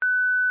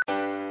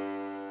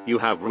You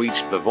have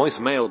reached the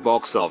voicemail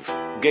box of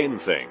Game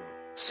Thing,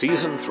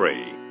 Season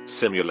 3,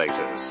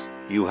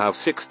 Simulators. You have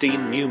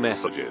 16 new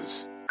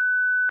messages.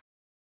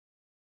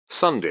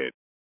 Sunday,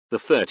 the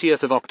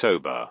 30th of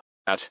October,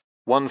 at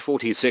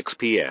 1:46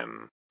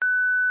 p.m.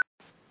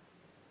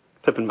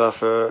 Pippin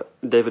Buffer,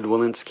 David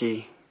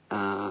Walensky,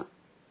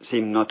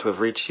 seem not to have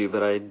reached you,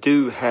 but I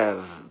do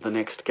have the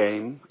next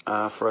game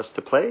for us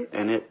to play,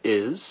 and it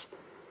is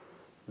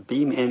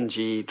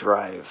BeamNG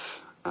Drive.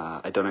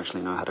 I don't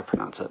actually know how to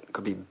pronounce it. It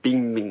could be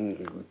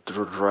Beaming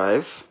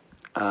Drive.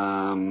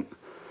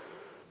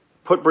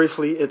 Put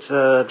briefly, it's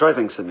a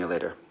driving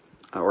simulator,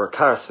 or a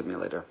car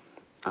simulator,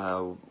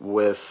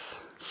 with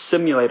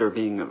simulator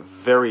being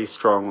very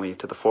strongly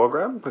to the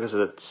foreground, because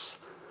it's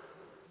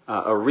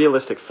a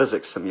realistic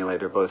physics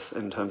simulator, both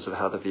in terms of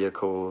how the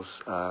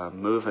vehicles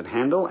move and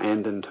handle,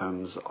 and in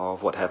terms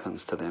of what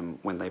happens to them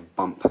when they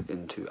bump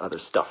into other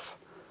stuff.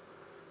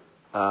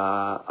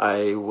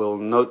 I will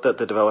note that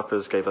the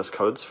developers gave us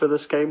codes for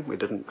this game. We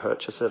didn't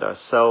purchase it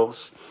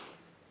ourselves.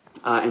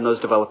 And those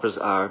developers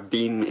are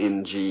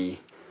BeamNG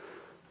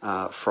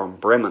from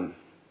Bremen.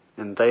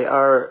 And they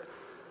are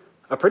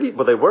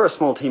they were a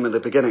small team at the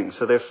beginning,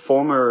 so they're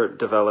former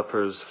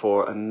developers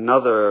for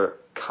another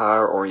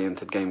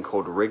car-oriented game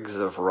called Rigs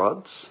of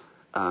Rods,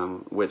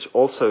 which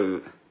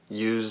also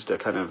used a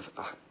kind of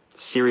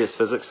serious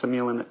physics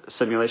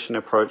simulation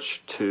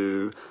approach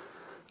to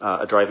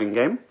a driving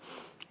game.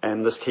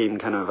 And this team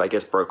kind of, I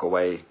guess, broke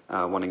away,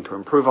 wanting to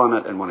improve on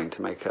it and wanting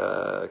to make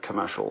a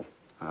commercial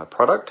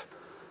product.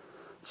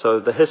 So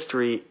the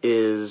history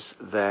is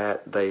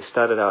that they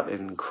started out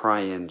in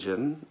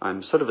CryEngine.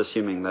 I'm sort of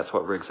assuming that's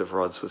what Rigs of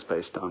Rods was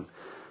based on.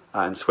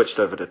 And switched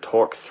over to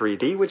Torque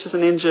 3D, which is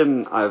an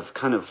engine I've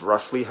kind of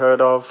roughly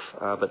heard of,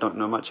 but don't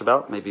know much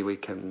about. Maybe we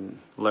can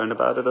learn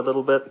about it a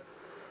little bit.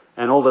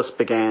 And all this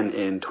began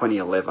in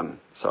 2011,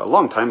 so a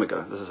long time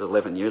ago. This is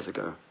 11 years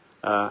ago.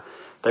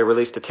 They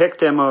released a tech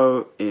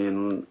demo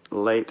in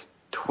late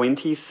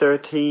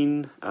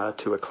 2013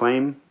 to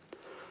Acclaim,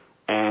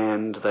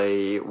 and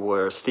they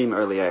were Steam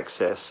Early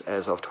Access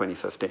as of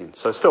 2015.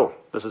 So still,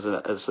 this is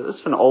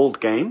it's an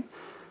old game,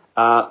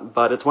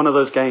 but it's one of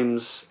those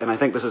games, and I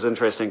think this is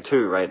interesting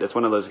too, right? It's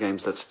one of those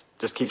games that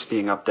just keeps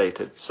being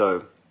updated.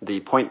 So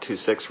the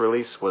 0.26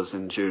 release was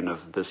in June of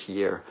this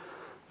year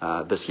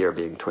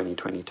being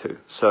 2022.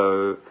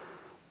 So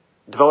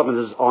development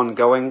is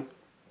ongoing.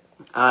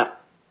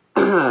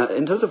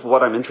 In terms of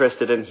what I'm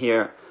interested in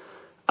here,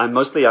 I'm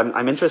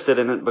interested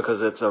in it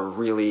because it's a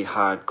really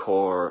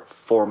hardcore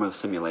form of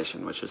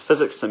simulation, which is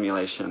physics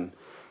simulation,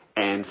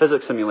 and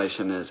physics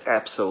simulation is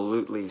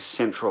absolutely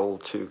central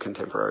to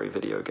contemporary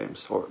video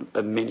games, or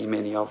many,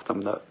 many of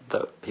them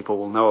that people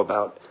will know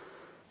about.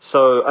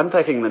 So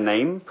unpacking the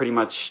name pretty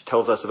much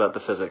tells us about the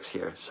physics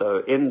here. So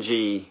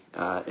NG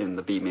in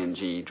the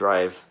BeamNG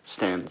Drive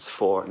stands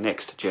for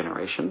next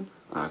generation,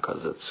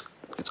 because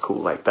it's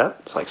cool like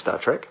that. It's like Star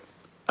Trek.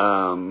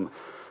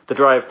 The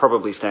drive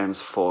probably stands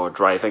for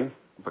driving,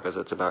 because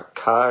it's about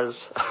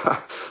cars,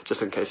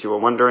 just in case you were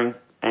wondering.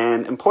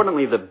 And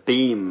importantly, the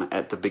beam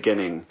at the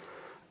beginning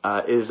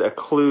is a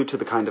clue to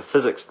the kind of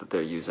physics that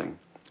they're using.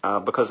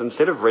 Because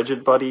instead of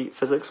rigid body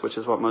physics, which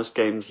is what most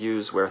games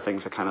use, where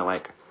things are kind of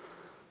like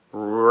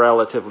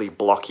relatively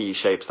blocky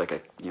shapes, like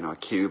a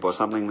cube or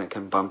something that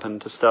can bump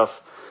into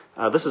stuff,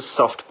 this is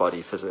soft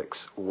body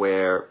physics,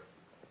 where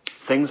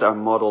things are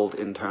modeled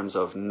in terms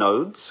of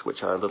nodes,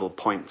 which are little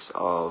points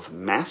of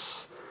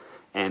mass,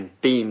 and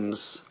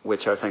beams,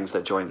 which are things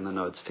that join the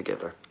nodes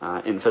together.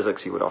 In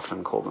physics, you would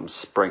often call them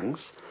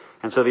springs.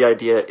 And so the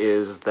idea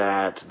is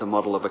that the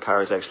model of a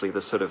car is actually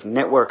this sort of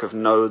network of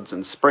nodes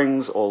and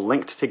springs all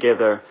linked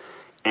together,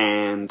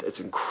 and it's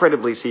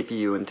incredibly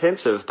CPU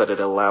intensive, but it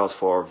allows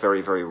for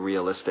very, very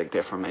realistic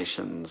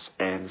deformations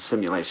and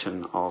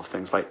simulation of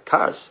things like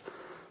cars.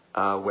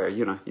 Where,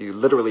 you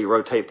literally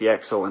rotate the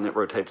axle and it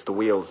rotates the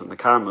wheels and the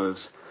car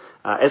moves.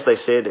 As they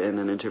said in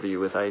an interview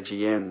with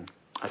IGN,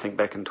 I think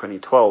back in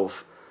 2012,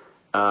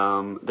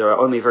 there are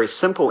only very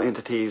simple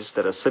entities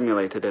that are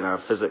simulated in our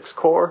physics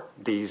core.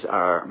 These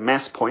are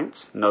mass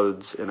points,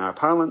 nodes in our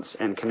parlance,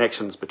 and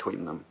connections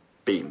between them,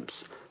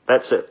 beams.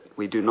 That's it.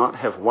 We do not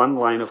have one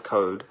line of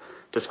code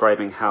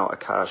describing how a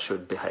car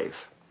should behave.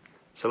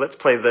 So let's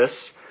play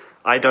this.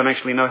 I don't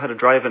actually know how to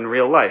drive in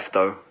real life,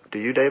 though. Do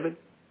you, David?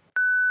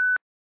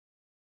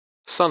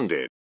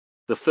 Sunday,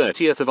 the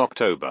 30th of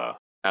October,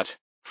 at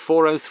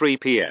 4:03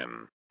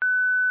 p.m.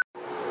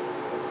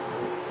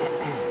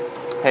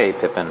 Hey,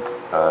 Pippin.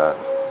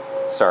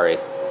 Sorry,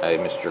 I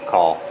missed your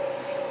call.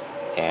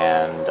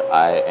 And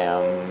I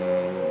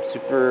am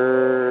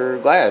super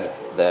glad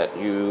that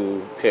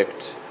you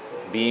picked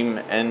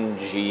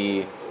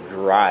BeamNG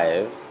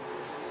Drive,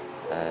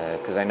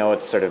 because I know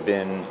it's sort of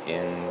been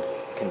in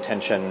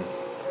contention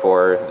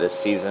for this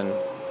season,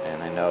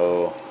 and I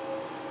know,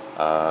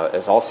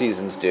 as all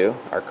seasons do,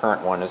 our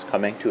current one is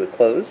coming to a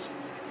close.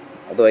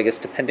 Although I guess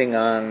depending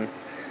on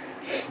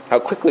how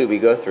quickly we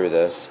go through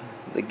this,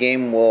 the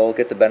game will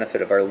get the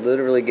benefit of our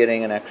literally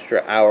getting an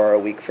extra hour a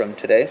week from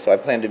today. So I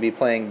plan to be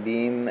playing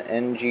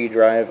BeamNG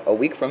Drive a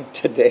week from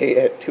today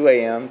at 2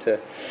 a.m. to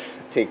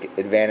take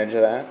advantage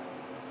of that.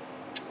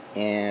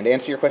 And to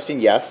answer your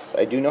question, yes,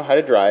 I do know how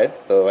to drive,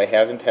 though I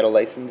haven't had a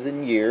license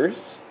in years.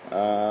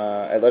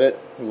 I let it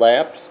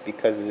lapse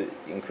because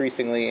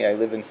increasingly I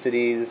live in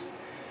cities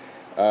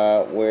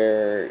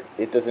where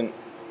it doesn't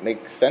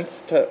make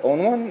sense to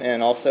own one,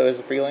 and also as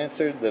a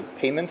freelancer, the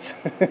payments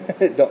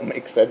don't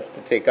make sense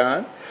to take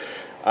on.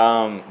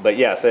 But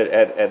yes,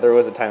 there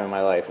was a time in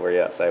my life where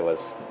yes, I was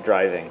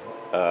driving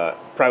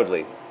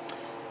proudly.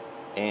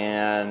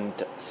 And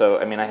so,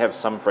 I mean, I have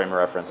some frame of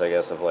reference, I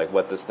guess, of like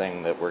what this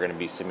thing that we're going to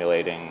be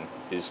simulating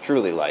is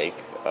truly like,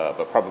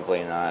 but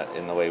probably not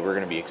in the way we're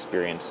going to be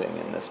experiencing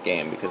in this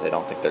game, because I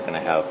don't think they're going to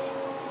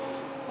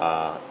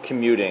have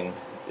commuting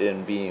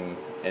in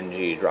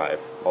BeamNG Drive,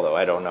 although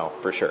I don't know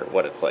for sure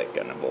what it's like,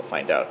 and we'll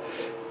find out.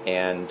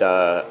 And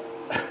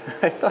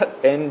I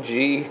thought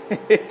NG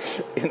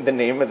in the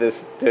name of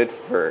this stood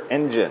for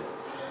engine,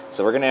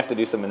 so we're going to have to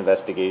do some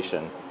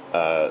investigation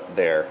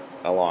there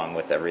along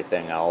with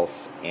everything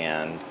else.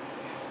 And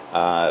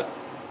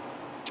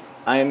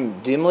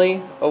I'm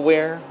dimly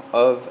aware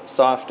of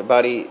soft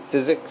body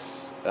physics.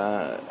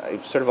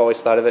 I've sort of always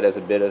thought of it as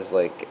a bit as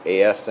like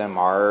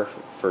ASMR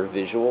for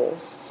visuals.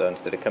 So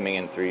instead of coming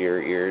in through your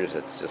ears,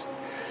 it's just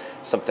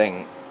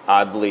something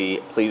oddly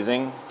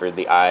pleasing for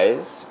the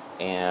eyes.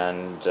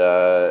 And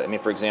I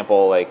mean, for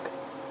example, like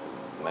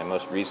my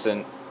most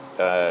recent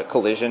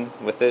collision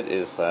with it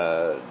is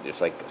there's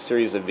like a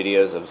series of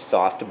videos of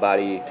soft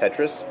body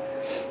Tetris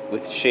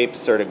with shapes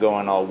sort of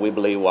going all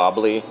wibbly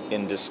wobbly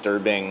in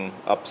disturbing,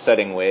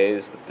 upsetting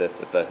ways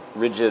with the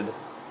rigid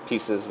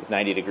pieces with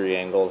 90-degree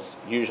angles.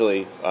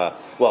 Usually,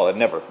 well, it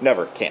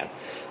never can.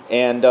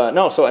 And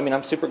no, so I mean,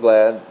 I'm super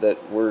glad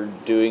that we're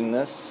doing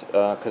this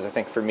because I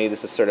think for me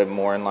this is sort of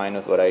more in line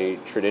with what I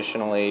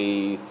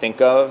traditionally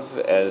think of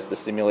as the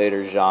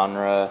simulator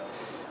genre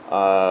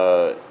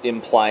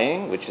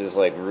implying, which is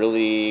like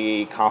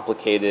really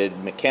complicated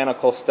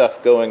mechanical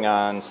stuff going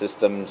on,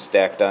 systems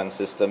stacked on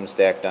systems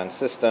stacked on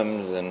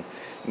systems, and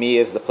me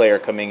as the player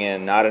coming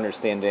in not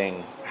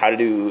understanding how to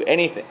do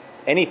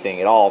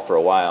anything at all for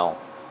a while.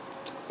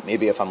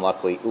 Maybe if I'm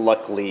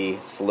luckily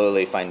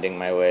slowly finding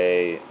my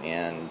way.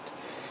 And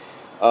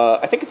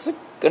I think it's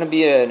going to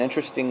be an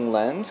interesting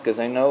lens, because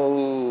I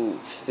know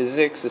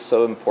physics is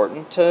so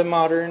important to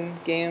modern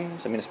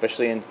games. I mean,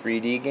 especially in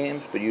 3D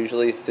games, but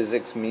usually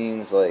physics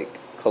means like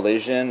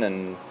collision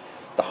and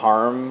the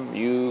harm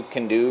you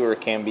can do or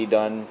can be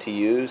done to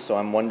you. So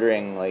I'm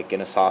wondering, like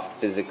in a soft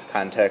physics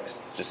context,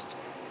 just,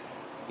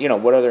 you know,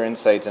 what other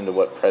insights into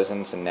what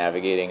presence and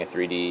navigating a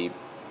 3D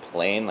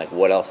plane, like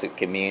what else it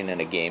can mean in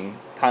a game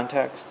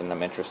context. And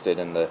I'm interested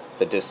in the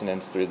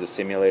dissonance through the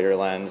simulator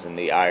lens and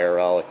the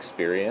IRL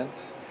experience.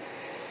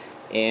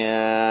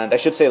 And I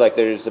should say, like,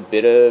 there's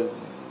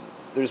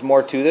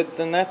more to it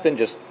than that, than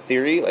just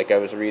theory. Like, I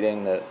was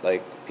reading that,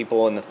 like,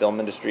 people in the film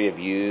industry have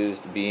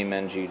used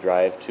BeamNG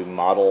Drive to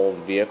model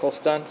vehicle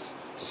stunts,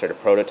 to sort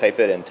of prototype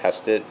it and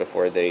test it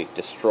before they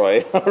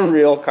destroy a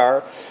real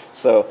car.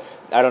 So,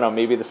 I don't know,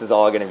 maybe this is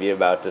all going to be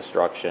about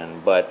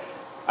destruction, but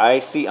I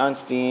see on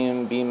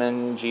Steam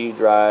BeamNG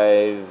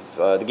Drive,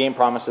 the game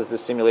promises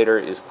this simulator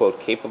is, quote,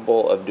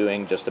 capable of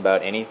doing just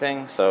about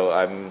anything. So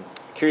I'm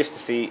curious to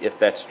see if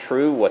that's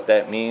true, what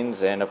that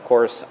means, and of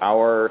course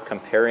our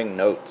comparing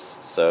notes.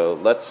 So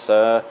let's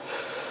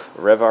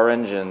rev our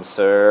engines,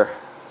 sir.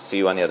 See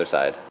you on the other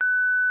side.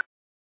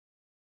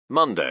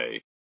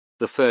 Monday,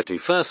 the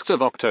 31st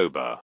of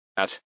October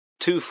at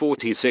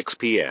 2:46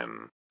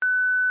 p.m.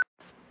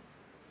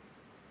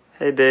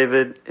 Hey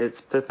David, it's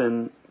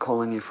Pippin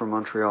calling you from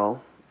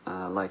Montreal,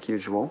 like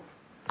usual.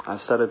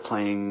 I've started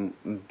playing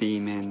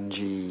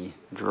BeamNG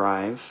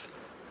Drive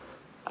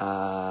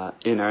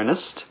in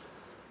earnest.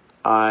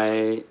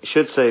 I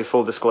should say,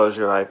 full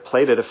disclosure, I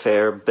played it a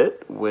fair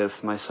bit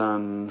with my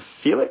son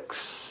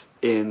Felix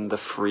in the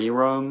free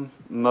roam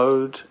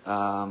mode,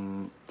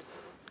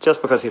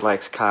 just because he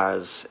likes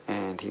cars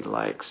and he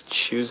likes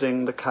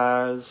choosing the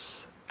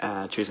cars,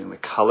 choosing the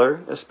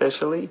color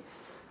especially.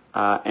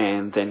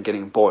 And then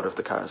getting bored of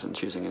the cars and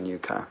choosing a new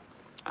car.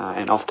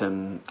 And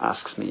often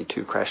asks me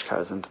to crash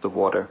cars into the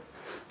water,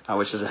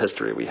 which is a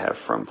history we have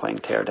from playing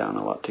Teardown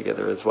a lot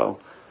together as well.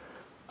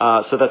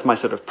 So that's my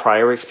sort of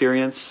prior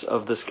experience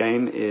of this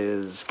game,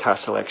 is car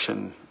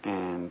selection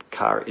and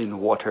car in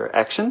water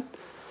action.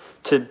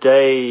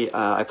 Today,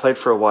 I played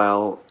for a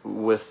while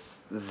with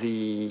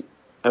the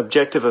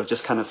objective of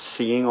just kind of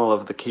seeing all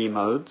of the key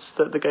modes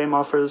that the game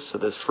offers. So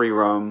there's free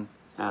roam,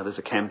 there's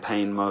a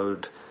campaign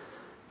mode,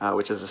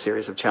 which is a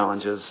series of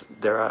challenges.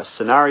 There are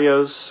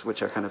scenarios,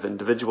 which are kind of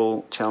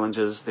individual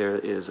challenges. There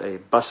is a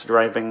bus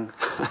driving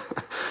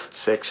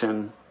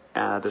section.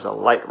 There's a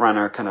light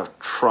runner, kind of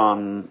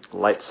Tron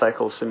light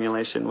cycle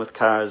simulation with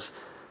cars.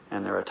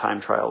 And there are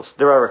time trials.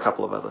 There are a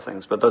couple of other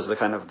things, but those are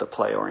kind of the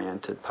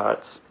play-oriented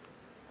parts.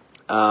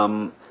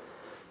 And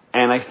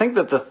I think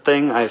that the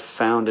thing I've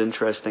found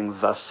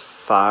interesting thus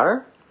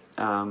far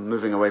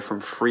moving away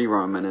from free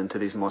roam and into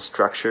these more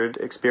structured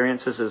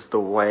experiences, is the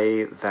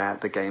way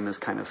that the game is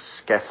kind of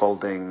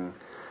scaffolding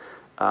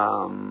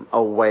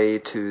a way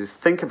to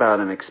think about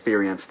and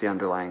experience the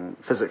underlying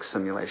physics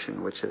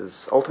simulation, which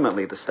is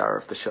ultimately the star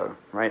of the show,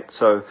 right?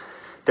 So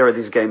there are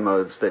these game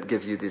modes that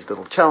give you these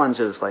little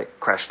challenges, like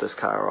crash this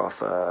car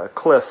off a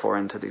cliff or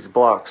into these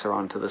blocks or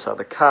onto this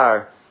other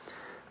car.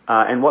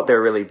 And what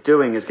they're really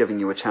doing is giving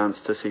you a chance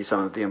to see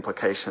some of the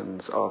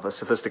implications of a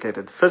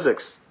sophisticated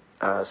physics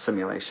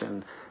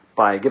simulation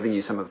by giving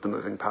you some of the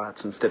moving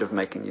parts instead of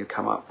making you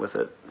come up with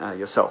it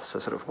yourself. So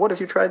sort of, what if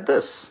you tried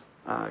this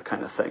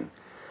kind of thing?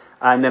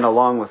 And then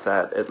along with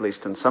that, at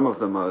least in some of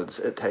the modes,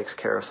 it takes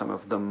care of some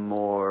of the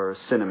more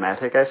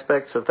cinematic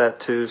aspects of that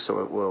too. So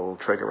it will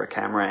trigger a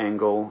camera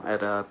angle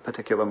at a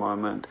particular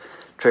moment,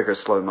 trigger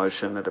slow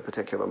motion at a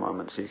particular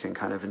moment, so you can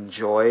kind of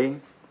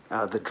enjoy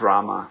the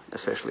drama,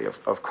 especially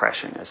of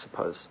crashing, I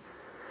suppose.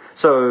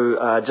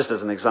 So just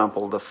as an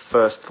example, the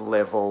first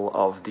level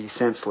of the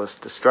Senseless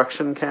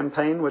Destruction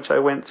campaign, which I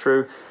went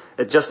through,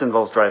 it just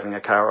involves driving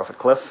a car off a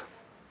cliff.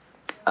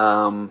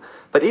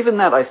 But even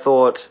that, I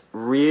thought,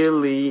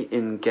 really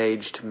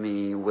engaged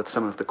me with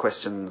some of the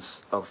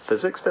questions of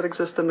physics that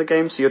exist in the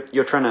game. So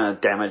you're trying to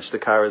damage the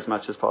car as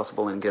much as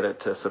possible and get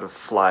it to sort of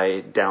fly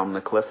down the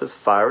cliff as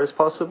far as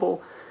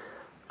possible,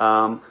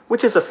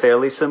 which is a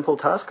fairly simple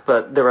task,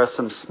 but there are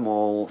some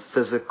small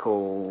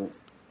physical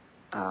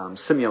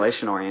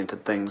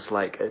simulation-oriented things.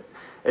 Like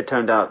it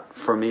turned out,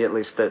 for me at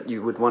least, that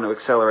you would want to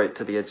accelerate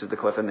to the edge of the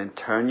cliff and then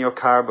turn your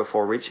car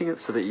before reaching it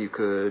so that you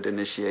could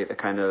initiate a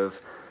kind of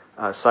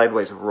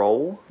sideways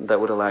roll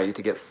that would allow you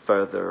to get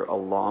further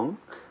along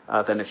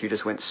than if you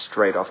just went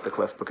straight off the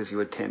cliff, because you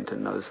would tend to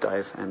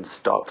nosedive and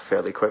stop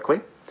fairly quickly.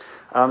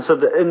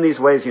 In these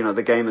ways,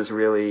 the game is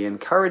really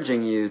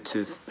encouraging you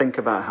to think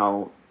about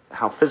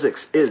how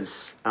physics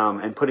is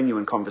and putting you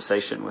in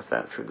conversation with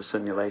that through the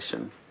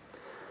simulation.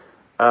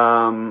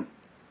 So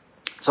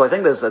I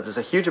think there's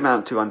a huge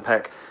amount to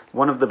unpack.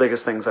 One of the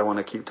biggest things I want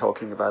to keep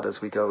talking about as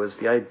we go is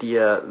the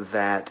idea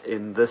that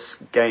in this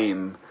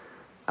game,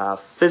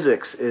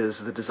 physics is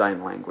the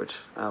design language.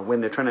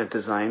 When they're trying to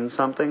design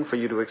something for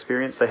you to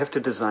experience, they have to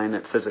design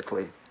it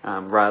physically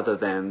rather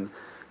than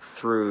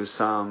through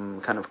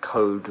some kind of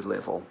code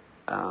level.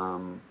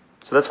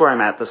 So that's where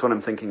I'm at. That's what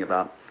I'm thinking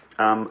about.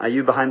 Are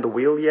you behind the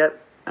wheel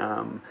yet?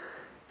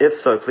 If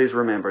so, please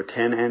remember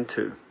 10 and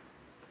 2.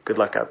 Good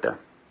luck out there.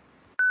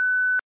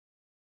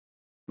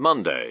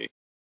 Monday,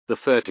 the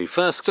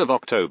 31st of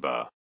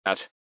October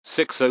at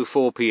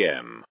 6:04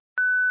 p.m.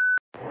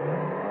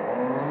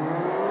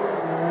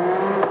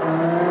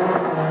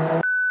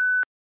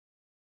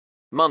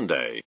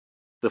 Monday,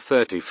 the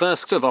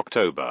 31st of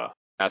October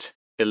at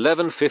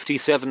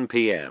 11:57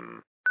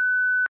 p.m.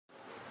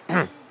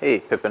 Hey,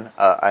 Pippin.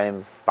 I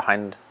am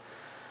behind.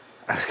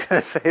 I was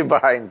going to say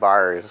behind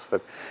bars,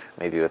 but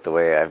maybe with the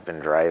way I've been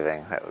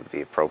driving, that would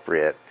be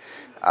appropriate.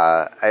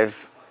 I've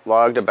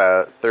logged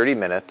about 30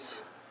 minutes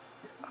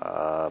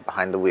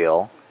behind the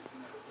wheel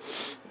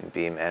in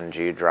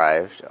BeamNG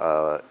Drive.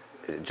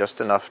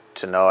 Just enough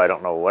to know I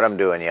don't know what I'm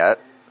doing yet,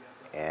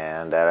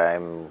 and that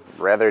I'm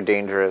rather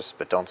dangerous,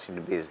 but don't seem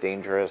to be as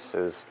dangerous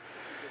as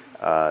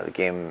the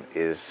game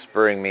is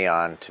spurring me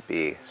on to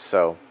be.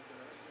 So,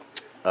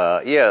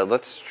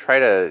 let's try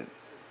to,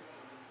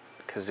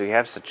 because we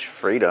have such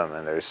freedom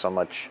and there's so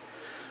much,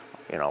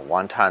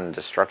 wanton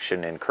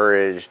destruction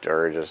encouraged,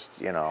 or just,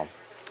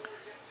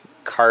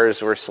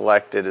 cars were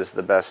selected as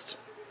the best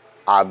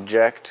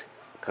object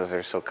because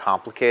they're so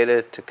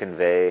complicated to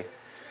convey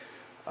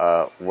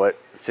what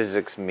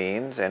physics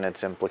means and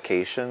its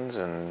implications.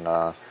 And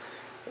I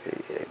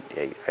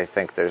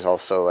think there's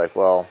also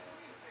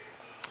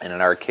in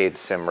an arcade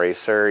sim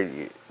racer,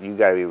 you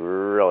got to be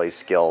really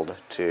skilled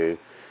to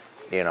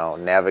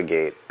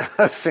navigate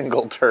a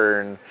single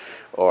turn,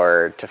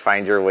 or to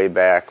find your way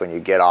back when you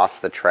get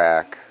off the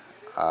track,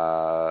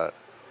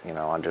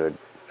 onto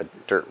a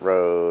dirt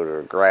road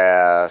or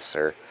grass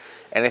or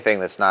anything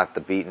that's not the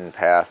beaten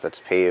path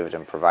that's paved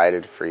and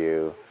provided for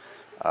you.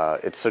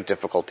 It's so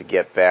difficult to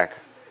get back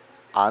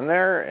on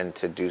there and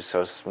to do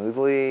so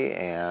smoothly,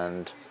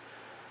 and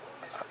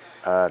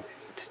to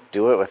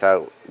do it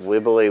without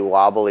wibbly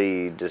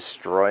wobbly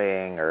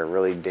destroying or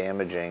really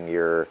damaging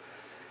your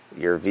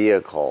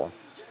vehicle.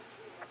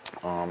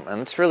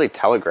 And it's really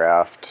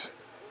telegraphed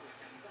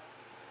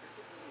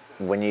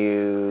when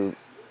you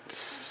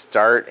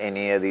start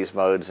any of these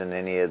modes in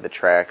any of the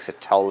tracks. It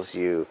tells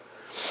you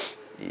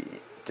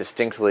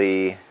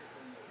distinctly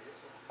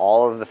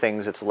all of the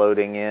things it's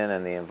loading in,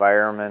 and the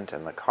environment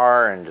and the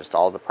car and just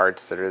all the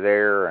parts that are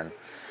there, and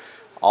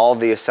all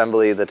the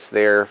assembly that's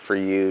there for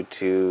you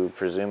to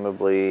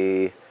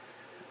presumably,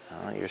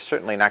 you're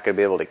certainly not going to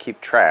be able to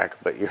keep track,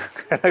 but you're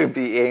going to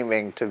be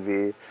aiming to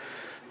be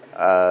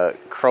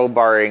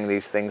crowbarring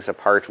these things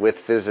apart with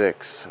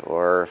physics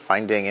or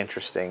finding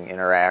interesting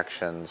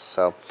interactions.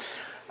 So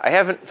I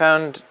haven't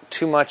found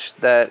too much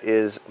that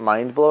is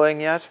mind-blowing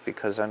yet,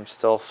 because I'm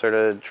still sort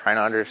of trying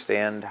to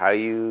understand how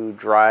you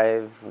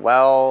drive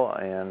well,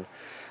 and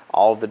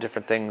all the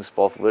different things,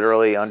 both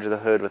literally under the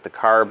hood with the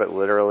car, but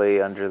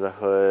literally under the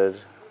hood.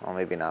 Well,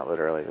 maybe not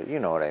literally, but you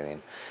know what I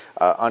mean.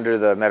 Under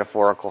the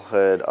metaphorical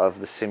hood of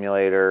the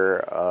simulator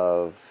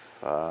of,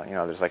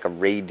 there's like a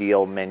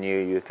radial menu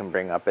you can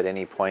bring up at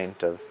any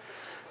point of,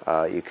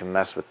 you can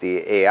mess with the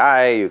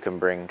AI, you can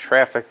bring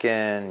traffic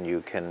in,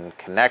 you can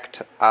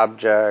connect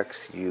objects,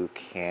 you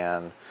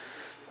can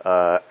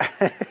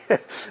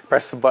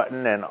press a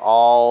button and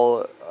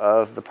all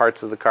of the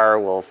parts of the car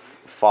will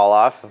fall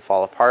off and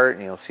fall apart,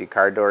 and you'll see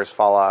car doors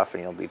fall off,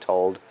 and you'll be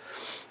told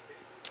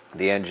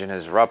the engine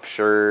is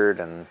ruptured.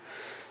 And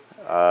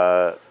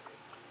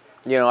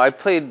I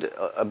played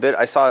a bit.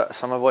 I saw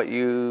some of what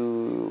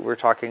you were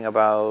talking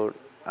about.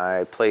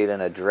 I played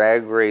in a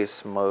drag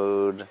race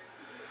mode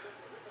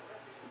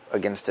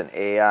against an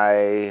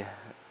AI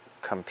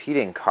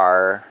competing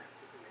car,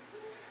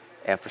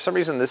 and for some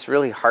reason this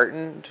really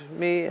heartened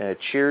me and it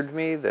cheered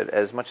me that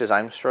as much as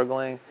I'm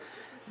struggling,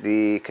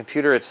 the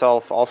computer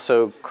itself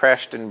also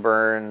crashed and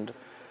burned,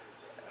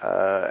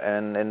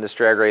 and in this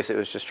drag race it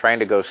was just trying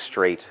to go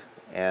straight.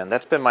 And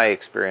that's been my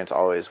experience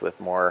always with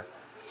more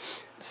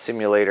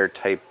simulator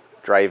type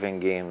driving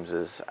games,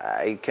 is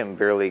I can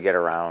barely get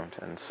around.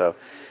 And so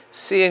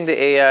seeing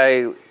the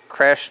AI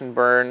crash and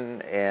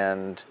burn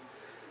and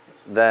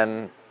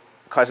then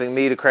causing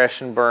me to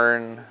crash and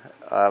burn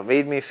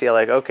made me feel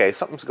like, okay,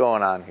 something's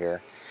going on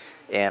here.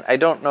 And I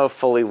don't know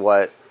fully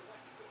what,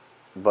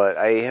 but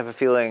I have a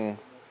feeling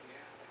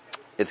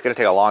it's going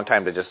to take a long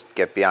time to just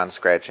get beyond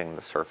scratching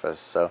the surface.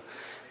 So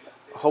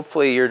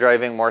hopefully you're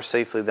driving more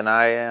safely than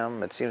I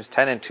am. It seems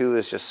 10 and 2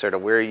 is just sort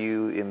of where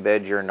you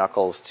embed your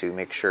knuckles to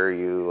make sure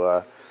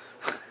you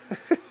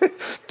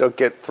don't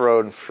get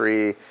thrown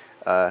free,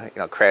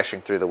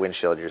 crashing through the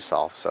windshield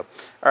yourself. So,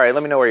 all right,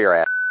 let me know where you're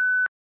at.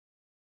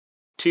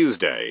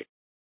 Tuesday,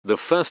 the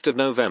 1st of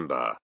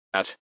November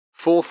at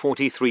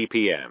 4:43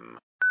 p.m.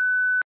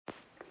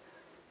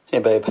 Hey,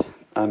 babe.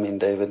 I mean,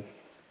 David.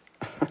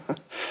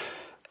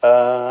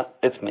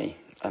 It's me.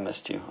 I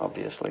missed you,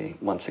 obviously,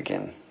 once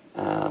again.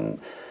 I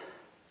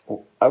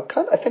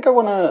think I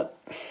want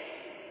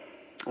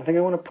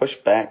to push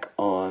back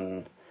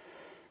on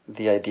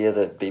the idea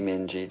that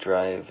BeamNG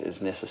Drive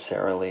is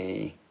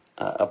necessarily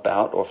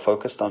about or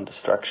focused on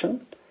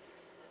destruction.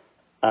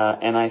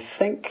 And I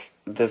think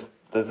there's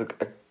a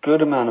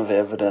good amount of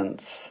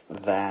evidence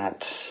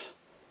that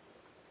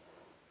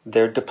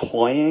they're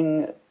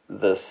deploying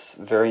this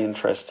very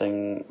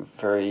interesting,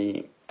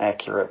 very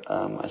accurate,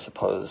 I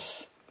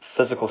suppose,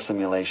 physical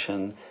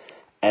simulation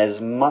as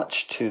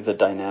much to the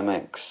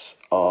dynamics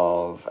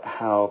of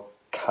how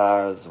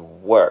cars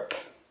work,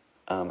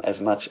 as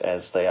much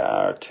as they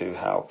are to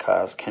how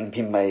cars can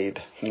be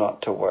made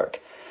not to work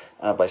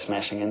by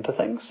smashing into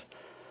things.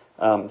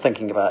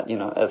 Thinking about,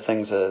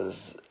 things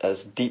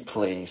as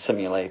deeply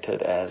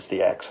simulated as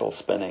the axle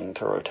spinning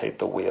to rotate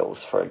the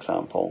wheels, for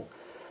example,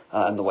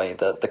 and the way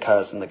that the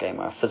cars in the game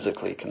are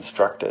physically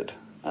constructed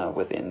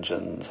with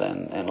engines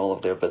and all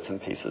of their bits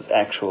and pieces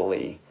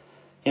actually,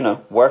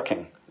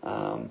 working,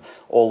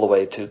 all the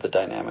way to the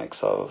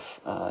dynamics of,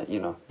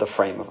 the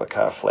frame of a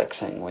car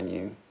flexing when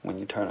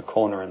you turn a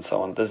corner and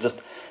so on. There's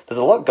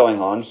a lot going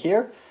on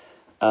here.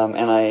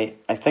 And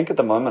I think at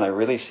the moment I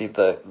really see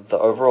the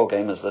overall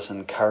game as this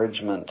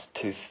encouragement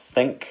to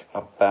think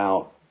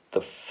about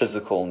the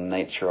physical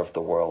nature of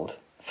the world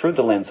through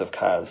the lens of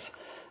cars.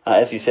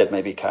 As you said,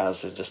 maybe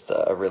cars are just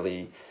a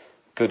really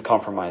good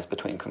compromise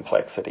between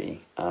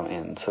complexity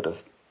and sort of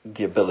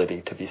the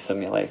ability to be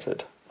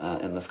simulated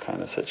in this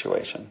kind of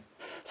situation.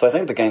 So I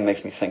think the game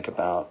makes me think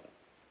about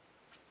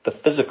the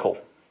physical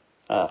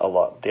a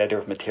lot, the idea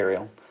of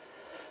material.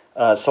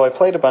 So I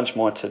played a bunch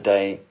more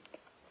today.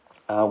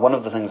 One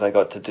of the things I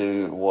got to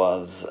do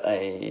was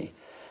a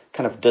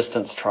kind of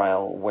distance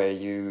trial where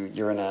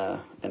you're in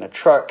a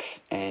truck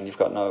and you've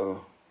got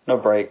no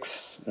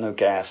brakes, no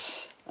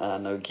gas,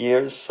 no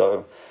gears,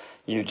 so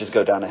you just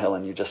go down a hill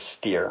and you just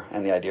steer,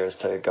 and the idea is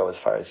to go as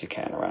far as you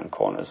can around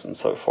corners and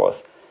so forth.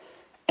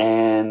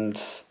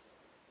 And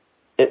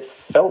it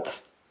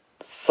felt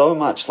so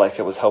much like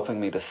it was helping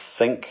me to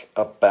think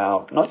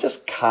about not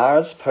just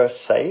cars per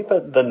se,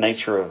 but the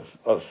nature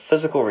of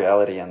physical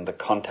reality and the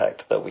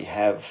contact that we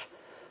have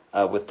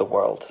with the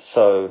world.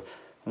 So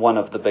one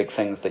of the big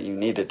things that you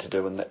needed to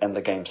do, and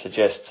the game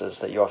suggests, is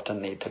that you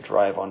often need to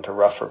drive onto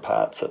rougher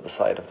parts at the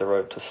side of the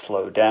road to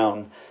slow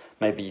down.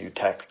 Maybe you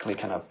tactically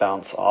kind of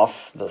bounce off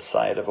the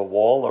side of a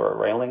wall or a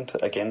railing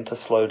to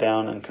slow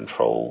down and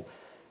control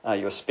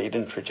your speed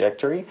and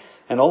trajectory.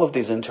 And all of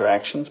these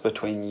interactions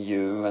between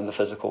you and the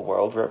physical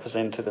world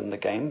represented in the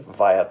game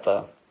via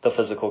the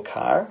physical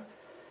car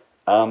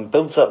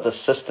builds up the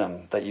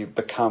system that you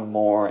become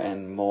more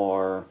and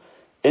more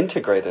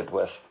integrated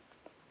with.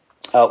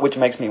 Which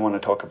makes me want to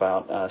talk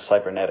about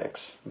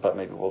cybernetics, but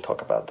maybe we'll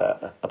talk about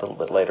that a little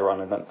bit later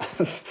on.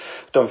 I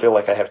don't feel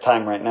like I have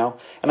time right now.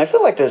 And I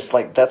feel like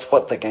that's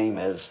what the game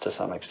is to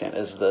some extent,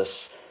 is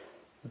this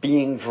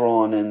being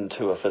drawn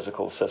into a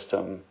physical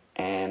system,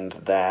 and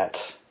that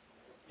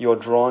you're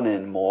drawn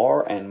in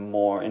more and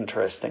more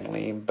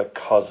interestingly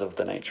because of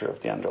the nature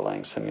of the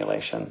underlying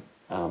simulation.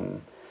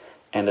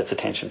 and its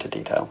attention to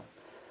detail.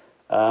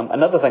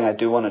 Another thing I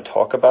do want to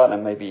talk about,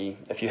 and maybe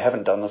if you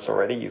haven't done this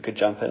already, you could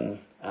jump in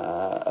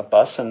a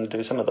bus and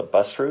do some of the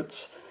bus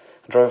routes.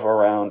 I drove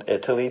around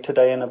Italy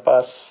today in a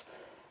bus,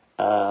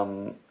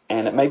 and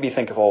it made me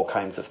think of all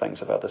kinds of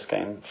things about this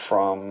game,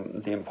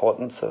 from the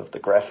importance of the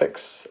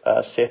graphics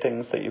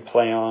settings that you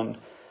play on,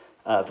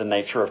 the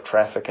nature of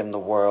traffic in the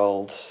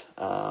world,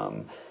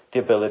 the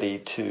ability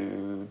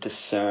to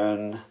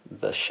discern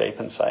the shape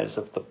and size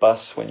of the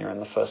bus when you're in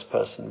the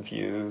first-person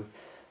view,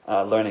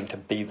 learning to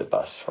be the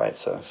bus, right?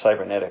 So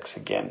cybernetics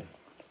again,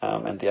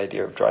 and the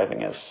idea of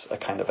driving as a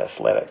kind of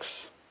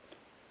athletics.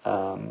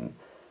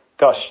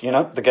 Gosh,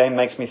 the game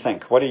makes me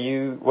think. What are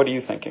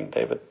you thinking,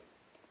 David?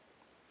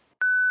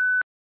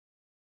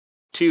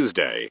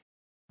 Tuesday,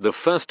 the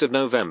 1st of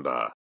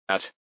November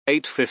at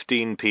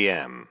 8:15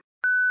 p.m.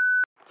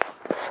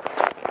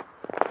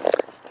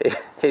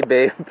 Hey,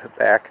 babe,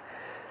 back.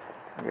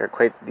 You're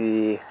quite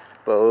the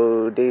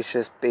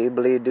bodacious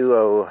babely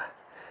duo.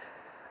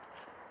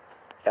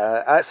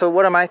 So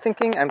what am I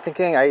thinking? I'm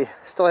thinking I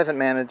still haven't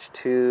managed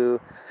to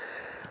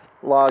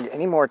log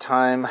any more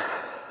time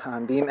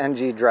on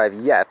BeamNG Drive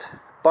yet,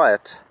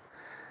 but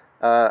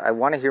I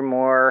want to hear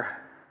more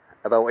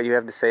about what you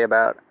have to say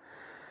about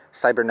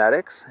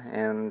cybernetics,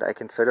 and I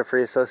can sort of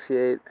free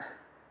associate.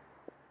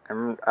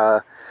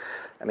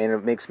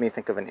 It makes me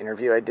think of an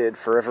interview I did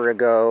forever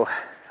ago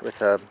with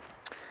a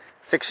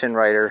fiction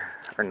writer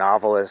or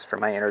novelist for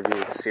my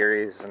interview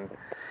series, and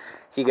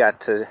he got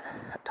to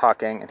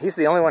talking, and he's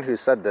the only one who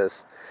said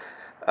this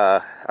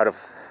out of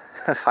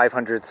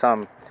 500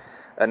 some,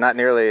 not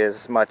nearly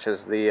as much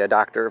as the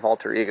Doctor of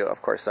Alter Ego,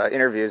 of course,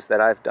 interviews that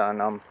I've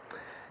done.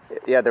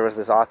 There was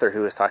this author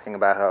who was talking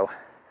about how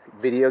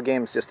video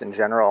games just in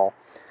general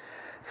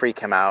freak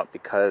him out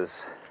because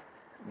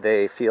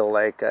they feel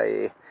like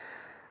a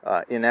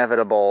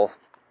inevitable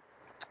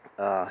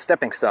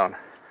stepping stone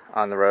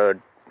on the road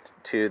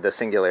to the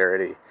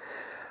singularity.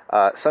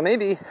 So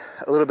maybe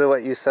a little bit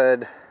what you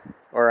said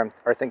or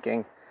are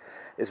thinking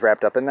is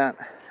wrapped up in that.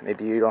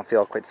 Maybe you don't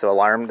feel quite so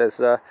alarmed as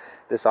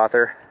this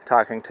author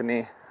talking to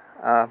me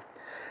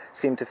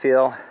seemed to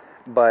feel.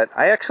 But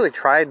I actually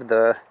tried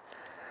the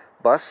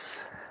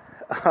bus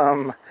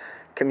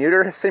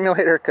commuter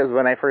simulator, because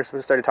when I first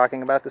started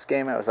talking about this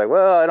game, I was like,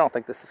 well, I don't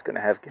think this is going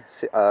to have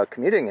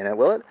commuting in it,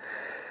 will it?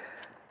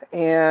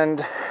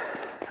 And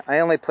I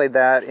only played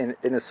that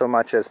in so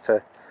much as to,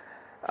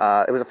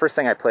 it was the first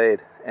thing I played,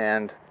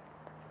 and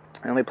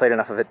I only played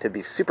enough of it to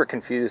be super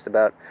confused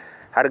about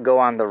how to go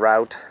on the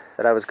route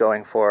that I was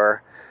going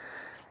for.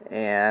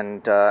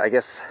 And I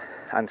guess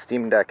on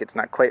Steam Deck, it's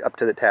not quite up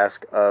to the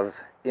task of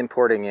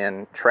importing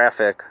in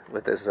traffic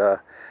with this,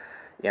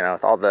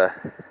 with all the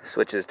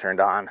switches turned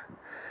on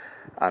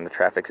the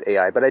traffic's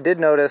AI. But I did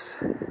notice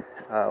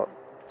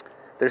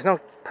there's no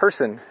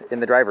person in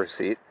the driver's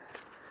seat.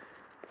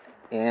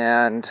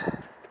 And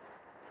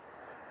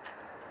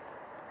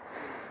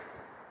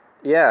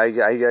yeah,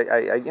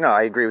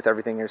 I agree with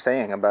everything you're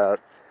saying about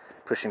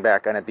pushing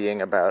back on it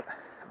being about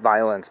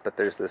violence, but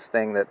there's this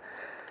thing that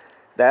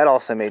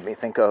also made me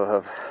think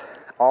of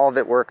all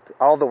the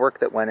work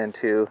that went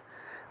into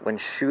when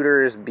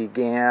shooters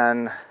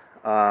began,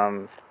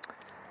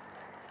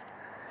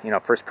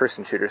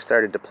 first-person shooters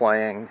started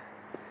deploying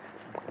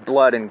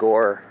blood and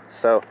gore.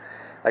 So,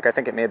 I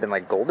think it may have been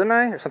like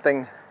GoldenEye or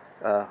something.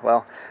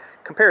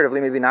 Comparatively,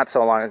 maybe not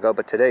so long ago,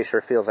 but today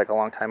sure feels like a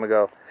long time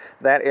ago.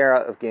 That era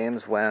of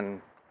games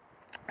when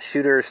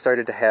shooters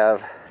started to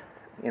have,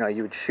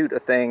 you would shoot a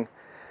thing,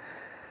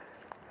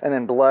 and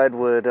then blood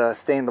would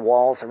stain the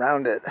walls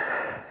around it.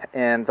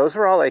 And those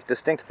were all like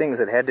distinct things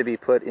that had to be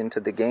put into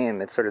the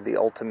game. It's sort of the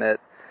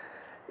ultimate,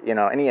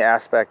 any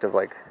aspect of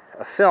like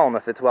a film,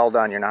 if it's well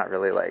done, you're not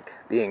really like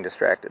being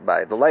distracted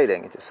by the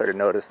lighting. You just sort of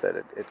notice that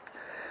it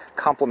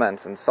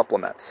complements and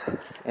supplements,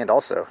 and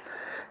also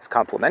is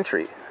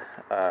complementary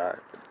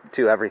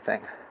to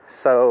everything.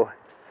 So,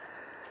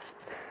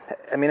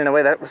 in a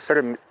way that was sort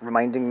of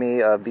reminding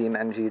me of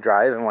BeamNG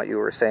Drive and what you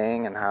were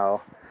saying, and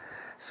how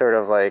sort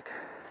of like,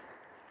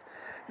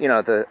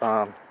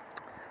 the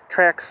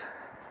tracks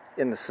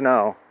in the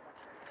snow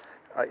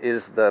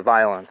is the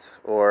violence,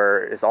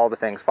 or is all the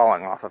things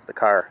falling off of the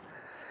car.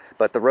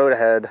 But the road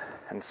ahead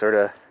and sort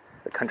of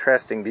the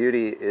contrasting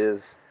beauty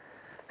is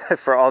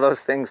for all those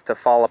things to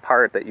fall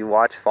apart that you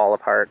watch fall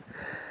apart.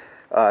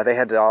 They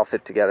had to all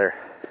fit together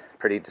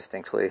pretty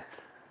distinctly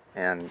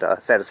and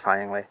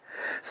satisfyingly.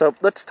 So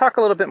let's talk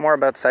a little bit more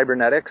about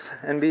cybernetics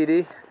and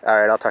BD. All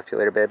right, I'll talk to you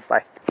later, babe.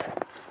 Bye.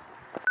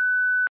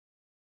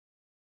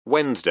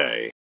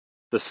 Wednesday,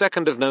 the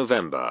 2nd of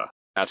November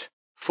at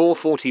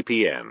 4:40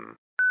 p.m.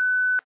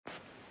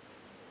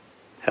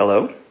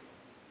 Hello?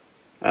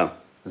 Oh,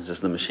 it's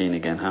just the machine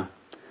again, huh?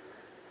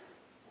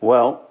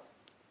 Well,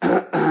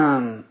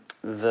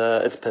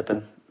 it's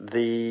Pippin.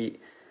 The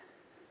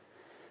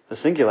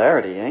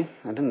singularity, eh?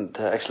 I didn't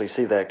actually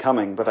see that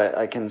coming, but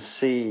I can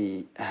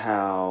see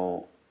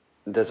how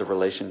there's a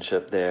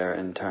relationship there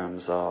in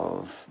terms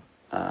of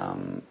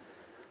kind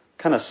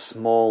of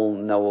small,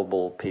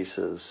 knowable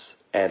pieces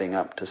adding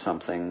up to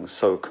something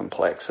so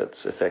complex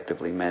it's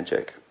effectively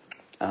magic.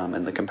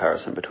 In the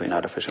comparison between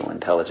artificial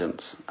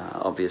intelligence,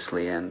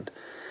 obviously, and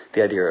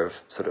the idea of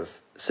sort of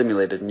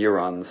simulated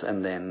neurons,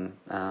 and then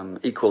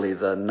equally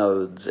the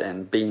nodes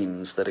and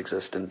beams that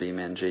exist in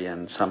BeamNG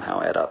and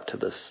somehow add up to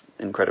this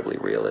incredibly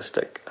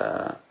realistic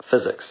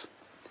physics.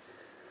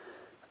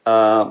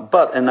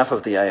 But enough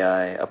of the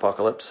AI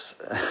apocalypse.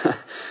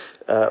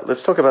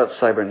 Let's talk about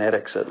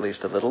cybernetics at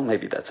least a little.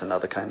 Maybe that's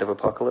another kind of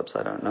apocalypse,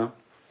 I don't know.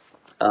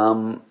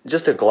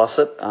 Just to gloss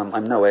it,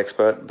 I'm no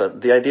expert,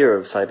 but the idea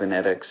of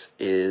cybernetics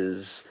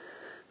is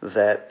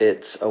that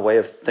it's a way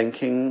of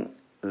thinking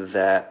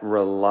that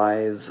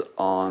relies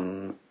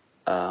on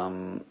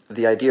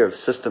the idea of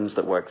systems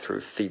that work through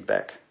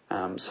feedback.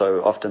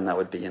 So often that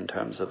would be in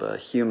terms of a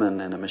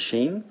human and a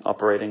machine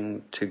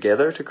operating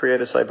together to create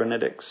a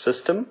cybernetic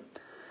system,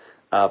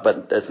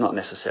 but it's not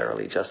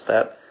necessarily just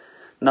that.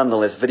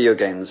 Nonetheless, video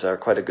games are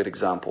quite a good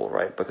example,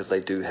 right? Because they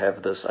do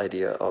have this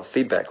idea of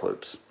feedback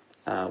loops.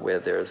 Where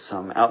there's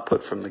some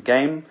output from the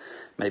game.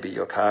 Maybe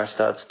your car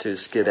starts to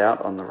skid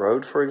out on the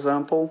road, for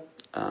example,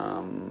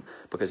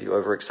 because you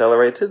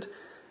over-accelerated.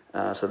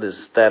 So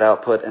there's that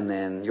output, and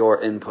then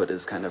your input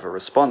is kind of a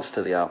response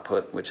to the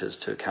output, which is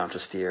to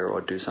counter-steer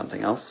or do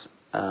something else.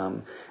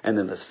 And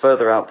then there's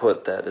further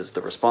output that is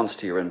the response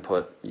to your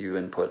input. You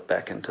input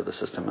back into the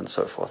system and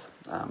so forth.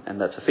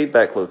 And that's a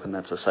feedback loop, and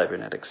that's a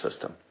cybernetic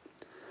system.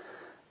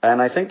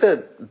 And I think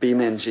that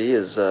BeamNG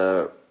is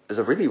a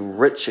really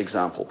rich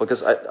example,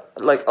 because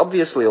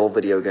obviously all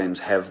video games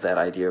have that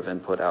idea of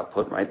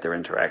input-output, right? They're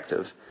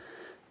interactive.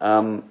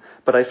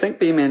 But I think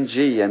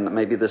BeamNG, and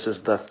maybe this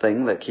is the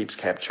thing that keeps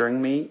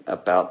capturing me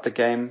about the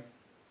game,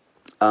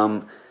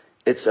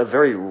 it's a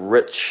very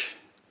rich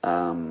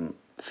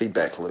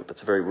feedback loop.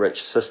 It's a very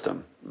rich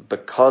system,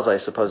 because I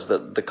suppose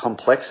that the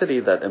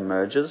complexity that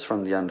emerges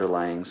from the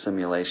underlying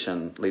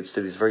simulation leads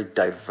to these very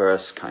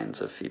diverse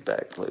kinds of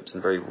feedback loops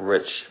and very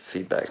rich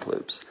feedback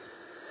loops.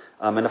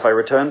 And if I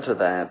return to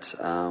that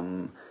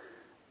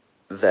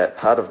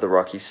part of the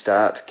Rocky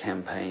Start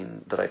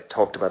campaign that I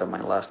talked about in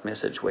my last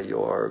message, where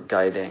you're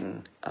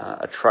guiding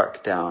a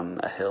truck down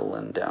a hill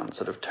and down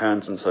sort of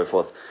turns and so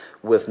forth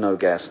with no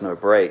gas, no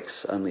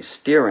brakes, only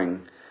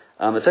steering,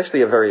 it's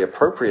actually a very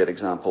appropriate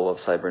example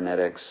of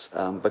cybernetics,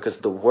 because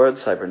the word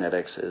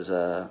cybernetics is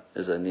a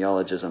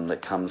neologism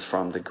that comes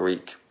from the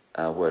Greek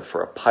word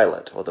for a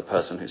pilot, or the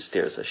person who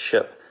steers a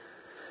ship.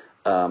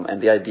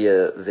 And the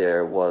idea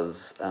there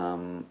was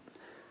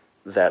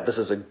that this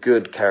is a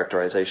good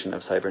characterization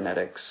of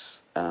cybernetics,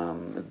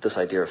 this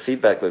idea of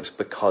feedback loops,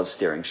 because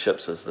steering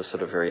ships is this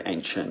sort of very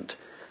ancient,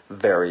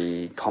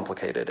 very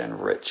complicated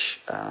and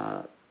rich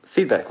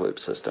feedback loop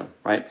system,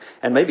 right?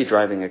 And maybe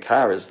driving a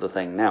car is the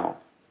thing now.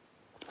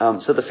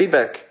 So the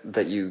feedback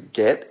that you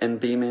get in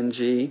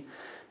BeamNG,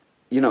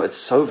 it's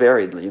so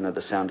varied.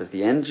 The sound of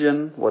the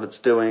engine, what it's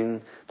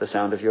doing, the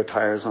sound of your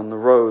tires on the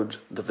road,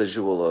 the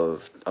visual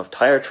of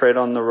tire tread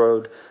on the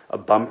road, a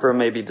bumper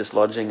maybe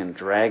dislodging and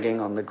dragging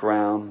on the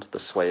ground, the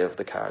sway of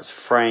the car's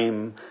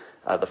frame,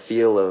 the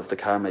feel of the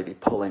car maybe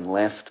pulling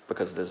left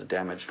because there's a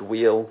damaged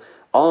wheel,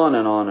 on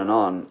and on and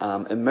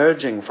on,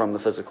 emerging from the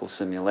physical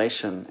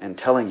simulation and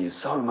telling you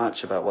so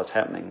much about what's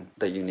happening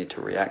that you need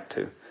to react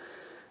to.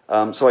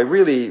 So I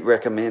really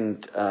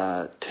recommend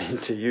to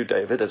you,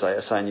 David, as I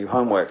assign you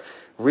homework,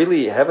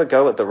 really have a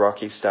go at the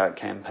Rocky Start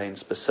campaign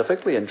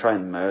specifically and try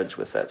and merge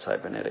with that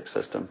cybernetic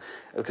system,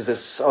 because there's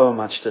so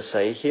much to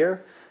say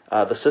here.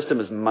 The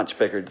system is much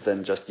bigger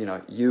than just,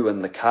 you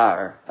and the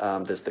car.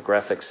 There's the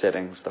graphics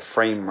settings, the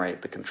frame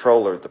rate, the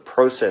controller, the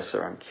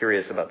processor. I'm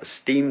curious about the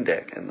Steam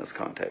Deck in this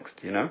context,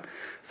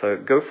 So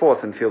go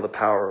forth and feel the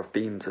power of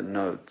beams and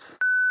nodes.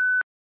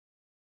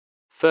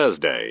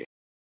 Thursday,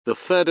 the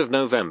 3rd of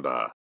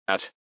November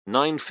at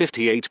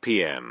 9:58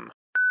 p.m.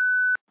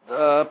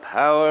 The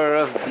power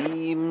of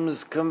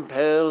beams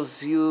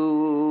compels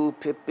you,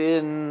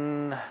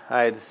 Pippin.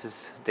 Hi, this is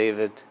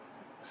David.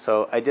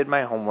 So I did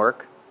my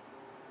homework,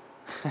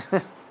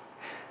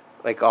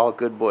 like all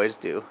good boys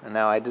do, and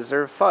now I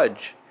deserve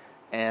fudge.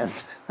 And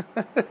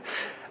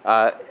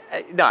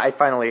I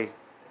finally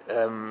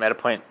at a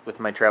point with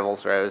my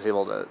travels where I was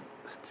able to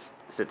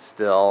sit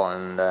still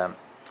and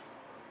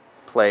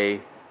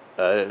play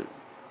a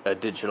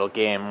digital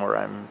game where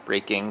I'm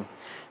breaking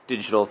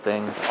digital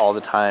things all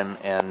the time,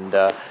 and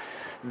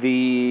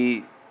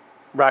the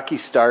Rocky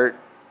Start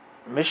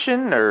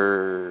mission,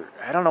 or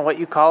I don't know what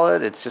you call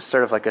it, it's just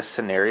sort of like a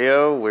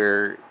scenario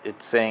where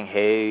it's saying,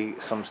 hey,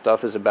 some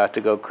stuff is about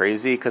to go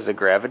crazy because of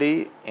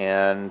gravity,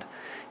 and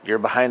you're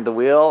behind the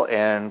wheel,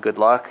 and good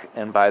luck.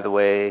 And by the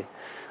way,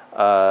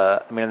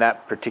 in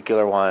that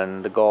particular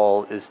one, the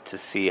goal is to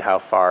see how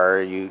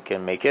far you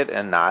can make it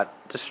and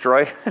not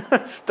destroy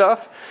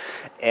stuff.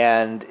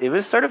 And it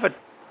was sort of a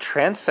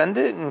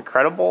transcendent,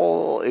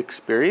 incredible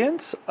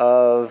experience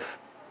of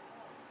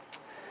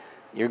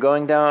you're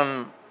going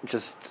down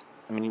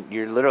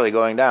you're literally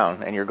going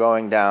down, and you're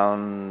going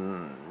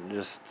down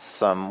just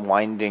some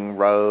winding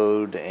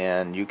road,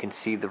 and you can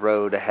see the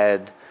road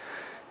ahead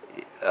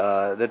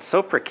that's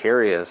so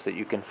precarious that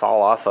you can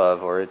fall off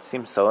of, or it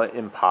seems so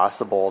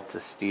impossible to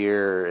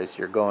steer as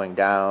you're going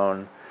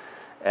down,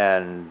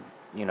 and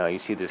you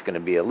see there's going to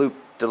be a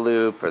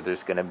loop-de-loop, or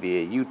there's going to be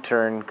a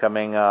U-turn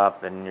coming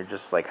up, and you're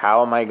just like,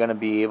 how am I going to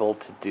be able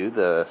to do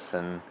this?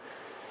 And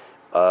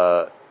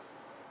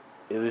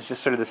it was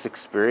just sort of this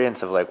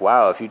experience of like,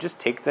 wow, if you just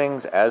take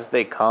things as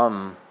they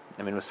come.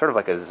 I mean, it was sort of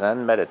like a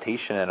Zen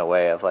meditation in a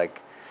way of like,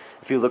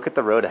 if you look at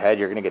the road ahead,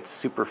 you're going to get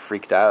super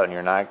freaked out, and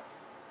you're not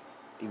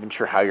even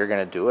sure how you're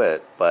going to do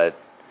it. But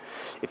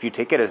if you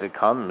take it as it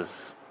comes,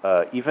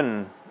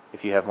 even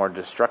if you have more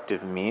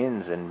destructive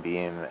means in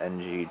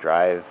BeamNG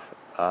Drive,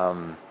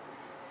 even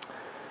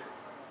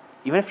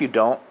if you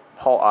don't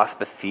pull off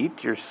the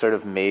feet, you're sort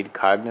of made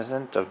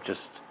cognizant of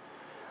just,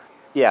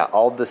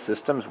 all the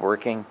systems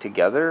working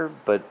together.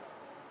 But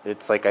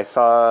it's like I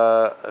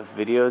saw a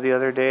video the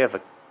other day of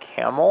a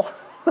camel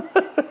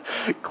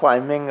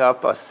climbing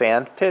up a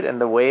sand pit,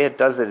 and the way it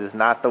does it is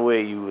not the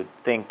way you would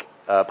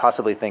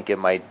possibly think it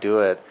might do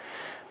it,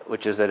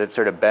 which is that it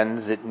sort of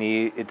bends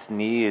its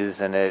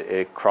knees and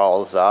it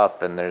crawls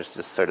up, and there's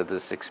just sort of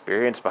this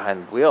experience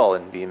behind the wheel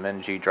in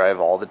BeamNG Drive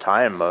all the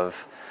time of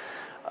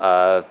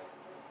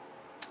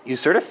you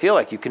sort of feel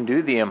like you can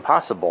do the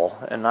impossible,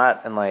 and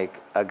not in like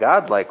a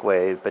godlike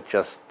way, but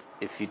just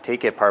if you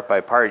take it part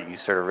by part, you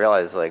sort of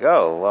realize like,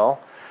 oh, well,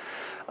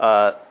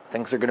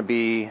 things are going to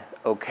be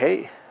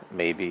okay,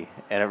 maybe.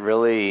 And it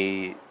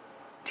really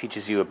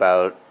teaches you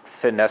about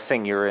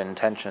finessing your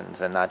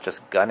intentions and not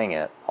just gunning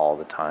it all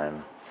the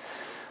time.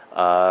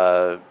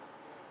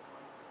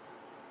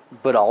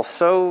 But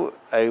also,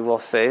 I will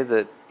say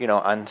that,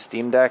 on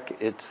Steam Deck,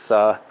 it's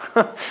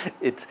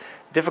it's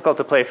difficult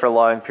to play for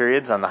long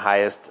periods on the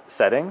highest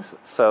settings.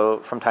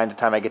 So from time to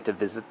time, I get to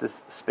visit this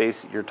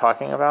space you're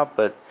talking about,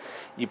 but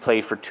you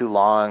play for too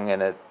long,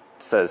 and it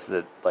says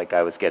that, like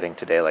I was getting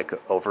today, like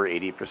over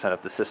 80%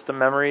 of the system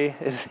memory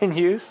is in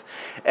use,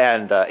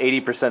 and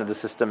 80% of the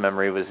system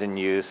memory was in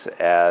use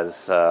as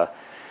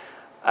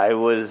I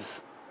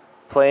was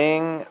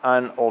playing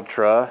on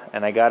Ultra,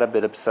 and I got a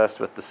bit obsessed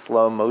with the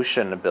slow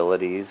motion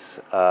abilities,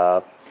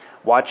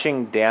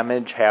 watching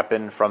damage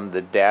happen from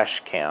the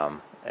dash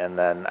cam. And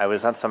then I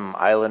was on some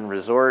island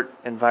resort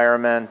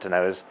environment, and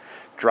I was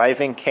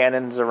driving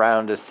cannons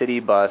around a city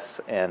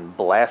bus and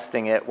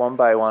blasting it one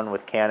by one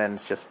with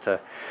cannons just to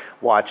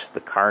watch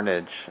the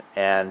carnage.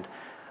 And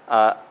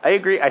I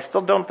agree, I still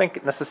don't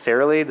think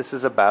necessarily this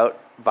is about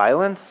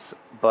violence,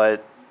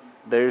 but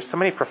there's so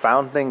many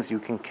profound things you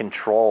can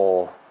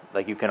control.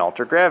 Like you can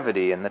alter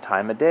gravity and the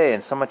time of day,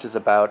 and so much is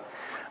about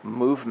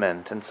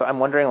movement. And so I'm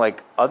wondering,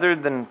 like, other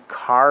than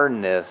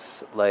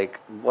carness, like,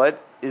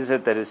 what is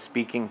it that is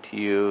speaking to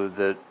you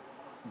that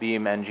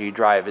BeamNG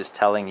Drive is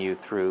telling you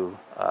through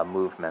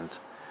movement?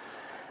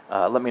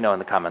 Let me know in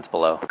the comments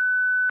below.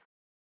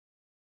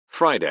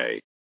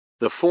 Friday,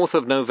 the 4th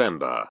of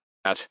November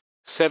at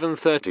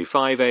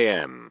 7:35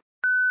 a.m.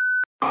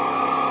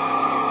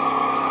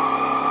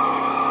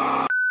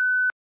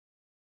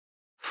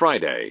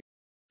 Friday,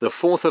 the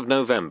 4th of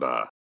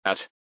November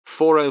at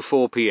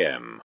 4:04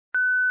 p.m.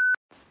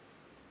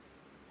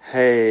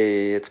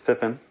 Hey, it's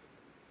Pippin.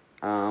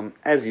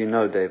 As you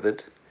know,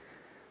 David,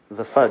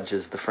 the fudge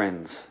is the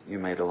friends you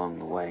made along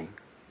the way.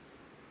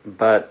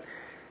 But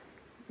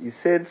you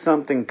said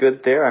something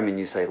good there. I mean,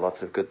 you say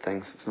lots of good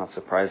things. It's not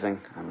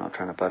surprising. I'm not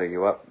trying to butter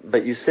you up.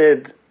 But you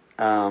said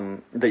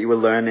that you were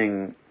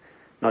learning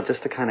not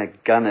just to kind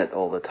of gun it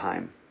all the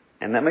time.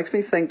 And that makes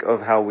me think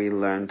of how we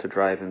learn to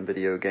drive in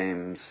video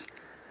games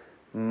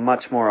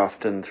much more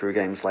often through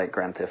games like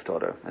Grand Theft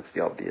Auto. That's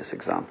the obvious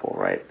example,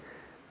 right?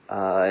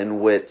 In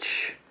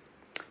which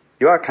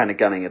you are kind of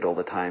gunning it all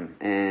the time,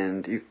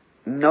 and you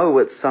know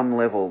at some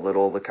level that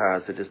all the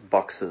cars are just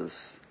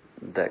boxes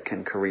that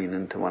can careen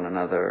into one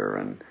another,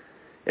 and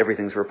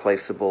everything's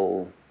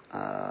replaceable,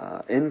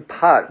 in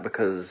part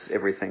because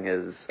everything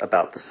is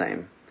about the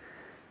same.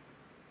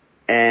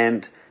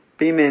 And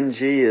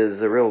BeamNG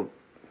is a real,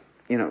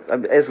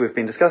 as we've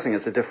been discussing,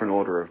 it's a different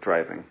order of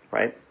driving,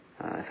 right?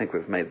 I think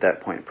we've made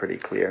that point pretty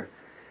clear.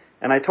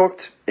 And I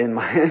talked in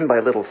my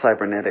little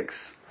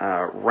cybernetics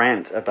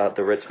rant about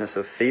the richness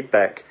of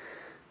feedback,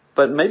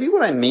 but maybe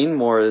what I mean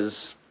more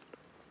is,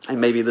 and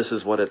maybe this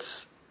is what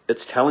it's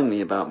telling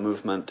me about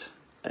movement,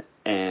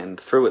 and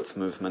through its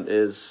movement,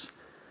 is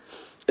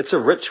it's a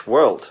rich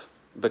world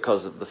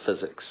because of the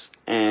physics.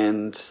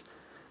 And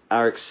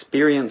our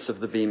experience of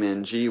the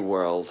BeamNG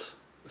world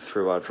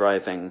through our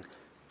driving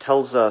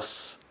tells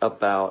us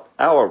about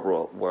our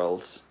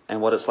world and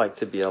what it's like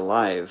to be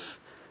alive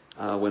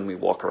when we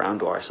walk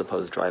around, or I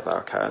suppose drive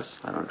our cars.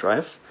 I don't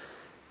drive.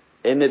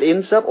 And it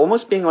ends up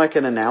almost being like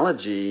an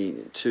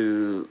analogy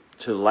to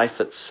life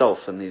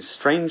itself in these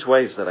strange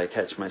ways that I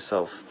catch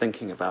myself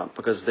thinking about,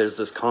 because there's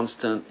this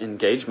constant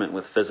engagement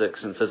with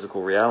physics and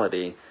physical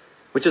reality,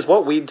 which is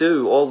what we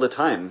do all the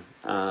time,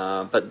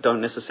 but don't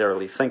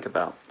necessarily think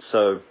about.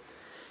 So,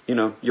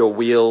 your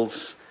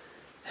wheels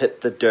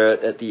hit the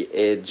dirt at the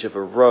edge of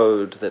a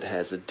road that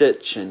has a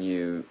ditch, and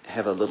you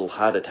have a little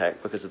heart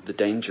attack because of the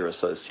danger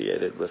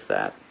associated with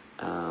that.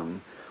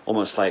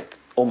 Almost like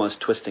almost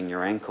twisting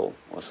your ankle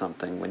or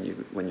something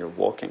when you're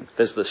walking.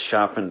 There's this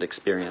sharpened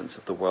experience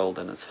of the world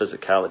and its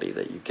physicality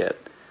that you get.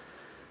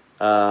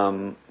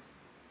 And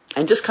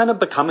just kind of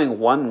becoming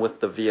one with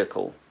the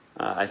vehicle,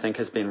 I think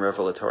has been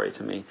revelatory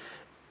to me.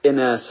 In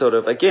a sort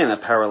of, again, a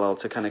parallel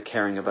to kind of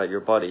caring about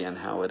your body and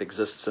how it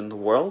exists in the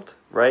world,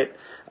 right?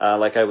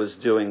 Like I was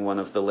doing one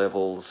of the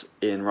levels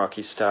in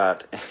Rocky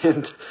Start,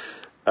 and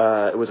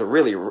it's a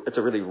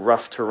really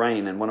rough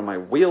terrain, and one of my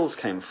wheels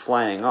came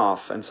flying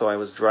off, and so I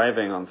was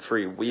driving on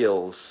 3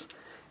 wheels,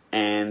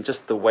 and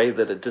just the way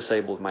that it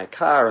disabled my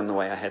car and the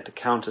way I had to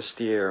counter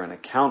steer and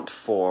account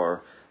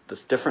for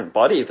this different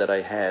body that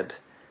I had,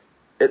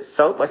 it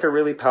felt like a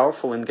really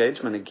powerful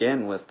engagement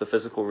again with the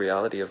physical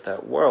reality of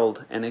that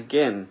world. And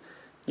again,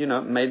 it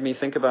made me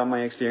think about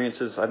my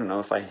experiences. I don't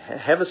know if I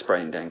have a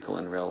sprained ankle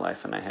in real life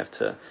and I have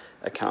to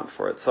account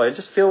for it. So I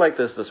just feel like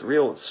there's this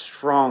real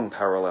strong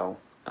parallel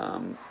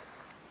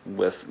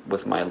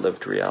with my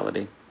lived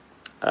reality.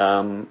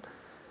 And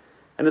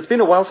it's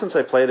been a while since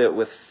I played it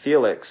with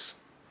Felix,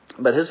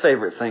 but his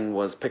favorite thing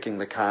was picking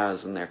the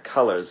cars and their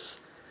colors.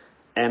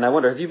 And I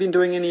wonder, have you been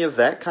doing any of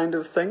that kind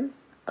of thing?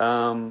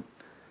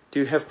 Do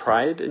you have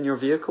pride in your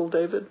vehicle,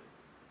 David?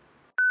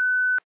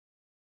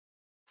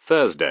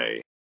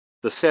 Thursday,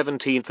 the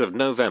 17th of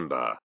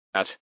November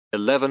at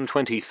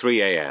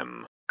 11:23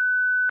 a.m.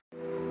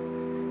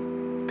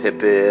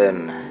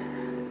 Pippin,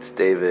 it's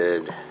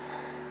David.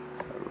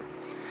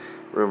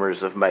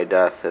 Rumors of my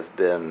death have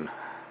been,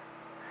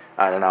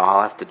 I don't know,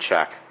 I'll have to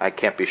check. I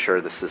can't be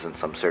sure this isn't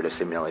some sort of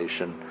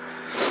simulation.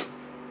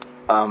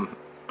 So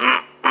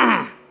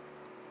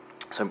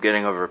I'm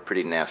getting over a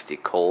pretty nasty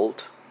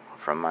cold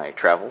from my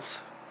travels,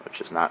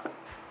 which is not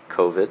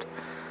COVID,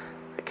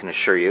 I can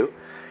assure you.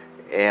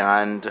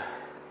 And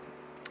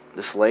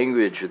this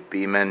language with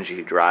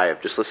BeamNG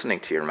Drive, just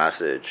listening to your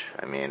message,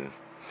 I mean,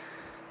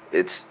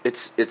 it's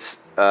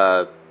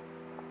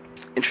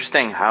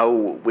interesting how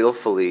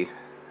willfully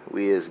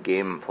we as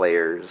game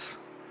players,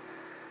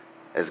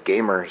 as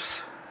gamers,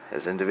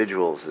 as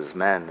individuals, as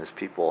men, as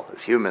people,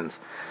 as humans,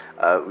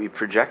 we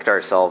project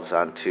ourselves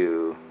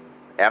onto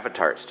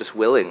avatars just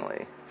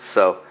willingly.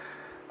 So,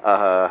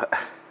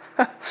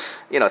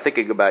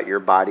 thinking about your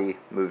body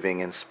moving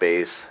in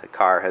space, a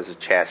car has a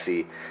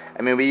chassis.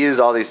 I mean, we use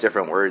all these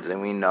different words,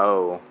 and we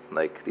know,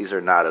 like, these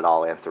are not at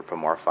all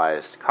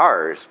anthropomorphized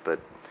cars, but,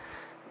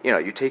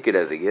 you take it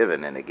as a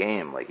given in a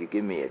game. Like, you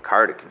give me a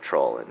car to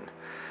control, and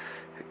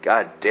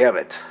God damn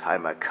it,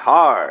 I'm a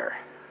car.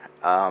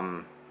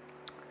 So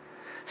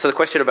the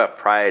question about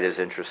pride is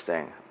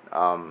interesting,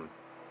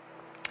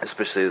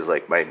 especially as,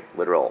 like, my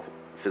literal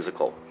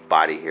physical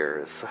body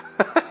here is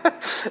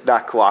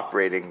not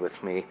cooperating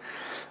with me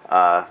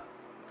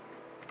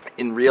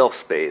in real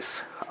space.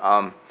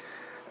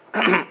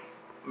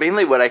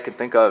 Mainly what I can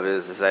think of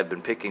is I've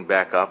been picking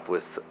back up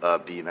with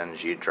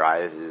BeamNG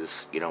Drive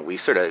is, we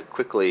sort of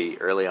quickly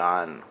early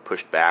on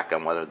pushed back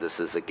on whether this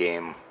is a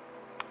game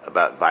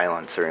about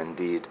violence or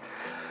indeed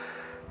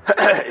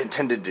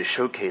intended to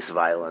showcase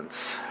violence.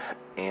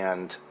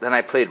 And then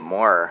I played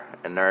more,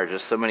 and there are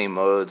just so many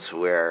modes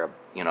where,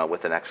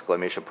 with an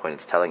exclamation point,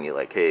 it's telling you,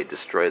 like, hey,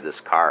 destroy this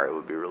car. It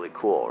would be really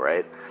cool,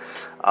 right?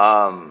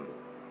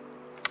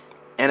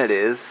 And it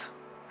is.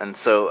 And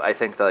so I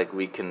think that, like,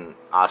 we can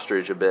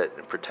ostrich a bit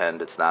and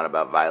pretend it's not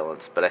about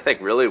violence. But I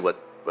think really what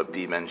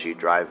BeamNG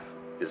Drive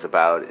is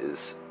about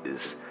is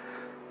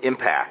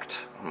impact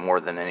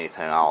more than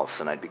anything else.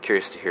 And I'd be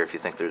curious to hear if you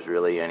think there's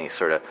really any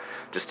sort of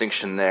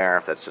distinction there,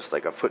 if that's just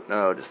like a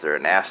footnote, is there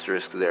an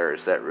asterisk there,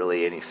 is that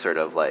really any sort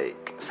of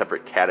like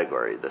separate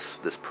category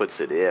this puts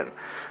it in?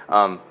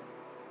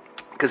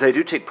 Because I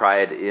do take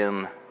pride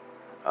in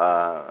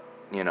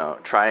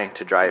trying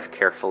to drive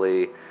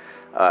carefully.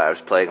 I was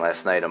playing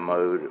last night a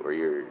mode where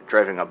you're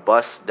driving a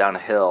bus down a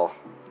hill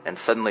and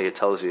suddenly it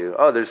tells you,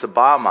 oh, there's a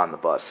bomb on the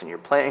bus, and you're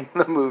playing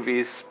the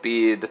movie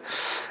Speed,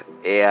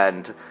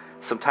 and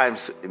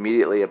sometimes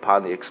immediately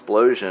upon the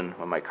explosion,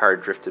 when my car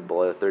drifted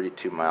below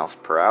 32 miles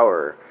per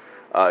hour,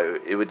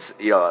 it would,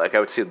 I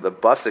would see the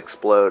bus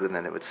explode, and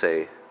then it would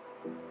say,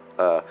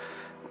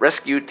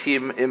 rescue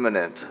team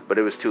imminent, but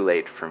it was too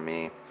late for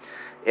me.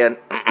 And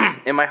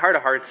in my heart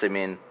of hearts, I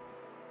mean,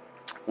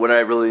 what I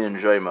really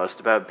enjoy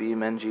most about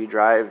BeamNG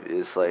Drive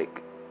is,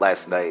 like,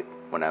 last night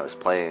when I was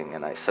playing,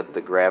 and I set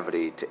the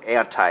gravity to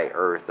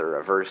anti-Earth or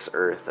reverse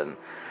Earth, and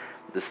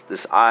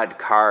this odd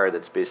car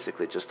that's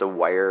basically just a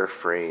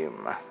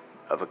wireframe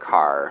of a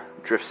car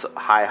drifts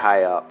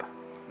high up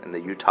in the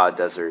Utah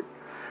desert,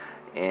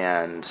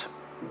 and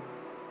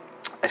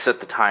I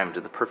set the time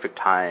to the perfect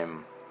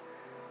time,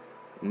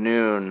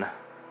 noon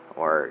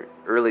or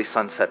early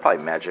sunset,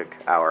 probably magic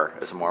hour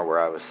is more where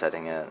I was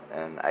setting it,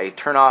 and I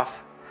turn off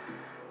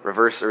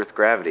reverse Earth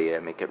gravity, I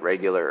make it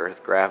regular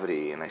Earth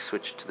gravity, and I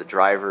switch to the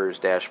driver's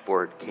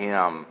dashboard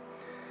cam,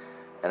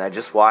 and I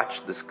just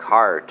watched this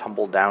car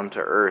tumble down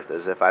to Earth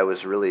as if I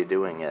was really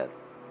doing it.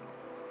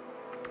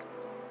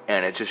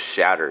 And it just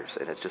shatters,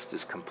 and it just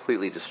is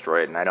completely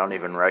destroyed, and I don't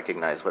even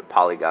recognize what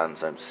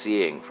polygons I'm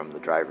seeing from the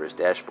driver's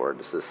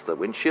dashboard. Is this the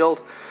windshield?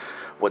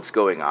 What's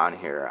going on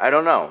here? I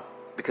don't know.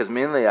 because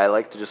mainly I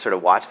like to just sort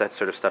of watch that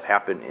sort of stuff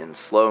happen in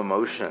slow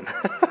motion.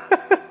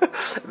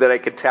 That I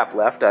could tap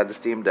left on the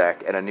Steam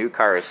Deck and a new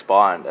car is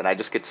spawned, and I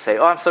just get to say,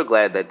 oh, I'm so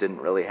glad that didn't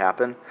really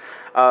happen.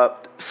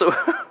 So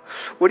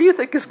what do you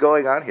think is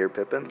going on here,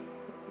 Pippin?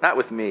 Not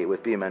with me,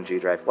 with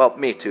BeamNG Drive. Well,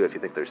 me too, if you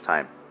think there's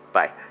time.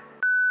 Bye.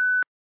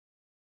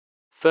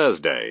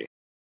 Thursday,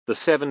 the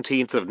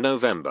 17th of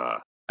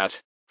November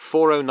at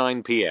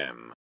 4:09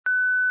 p.m.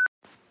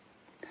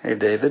 Hey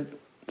David,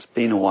 it's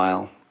been a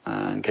while.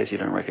 In case you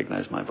don't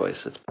recognize my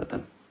voice, it's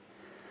Pippin.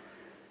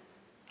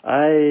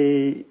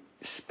 I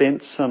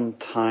spent some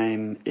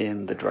time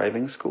in the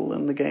driving school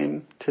in the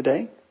game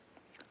today,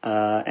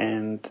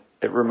 and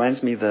it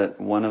reminds me that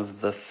one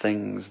of the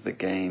things the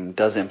game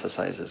does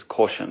emphasize is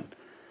caution,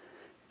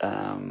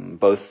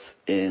 both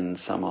in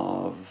some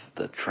of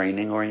the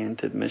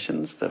training-oriented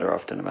missions that are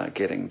often about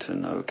getting to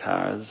know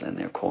cars and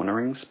their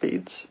cornering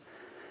speeds,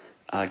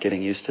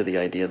 getting used to the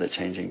idea that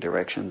changing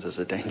directions is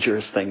a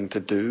dangerous thing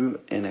to do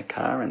in a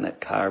car and that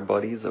car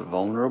bodies are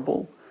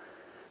vulnerable.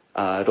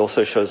 It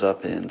also shows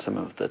up in some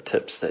of the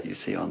tips that you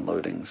see on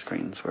loading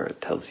screens where it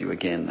tells you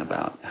again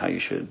about how you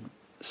should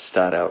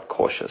start out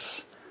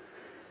cautious.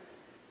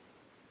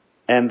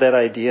 And that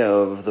idea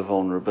of the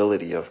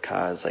vulnerability of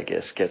cars, I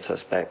guess, gets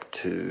us back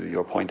to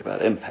your point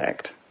about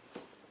impact.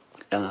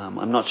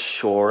 I'm not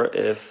sure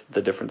if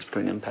the difference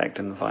between impact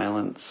and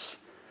violence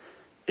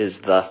is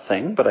the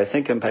thing, but I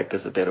think impact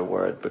is a better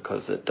word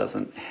because it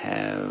doesn't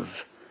have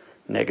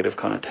negative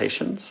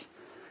connotations.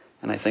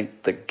 And I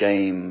think the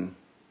game,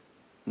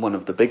 one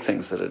of the big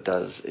things that it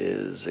does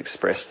is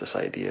express this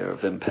idea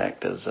of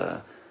impact as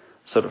a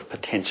sort of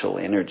potential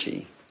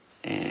energy,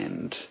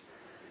 and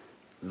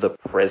the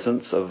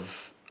presence of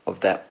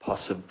that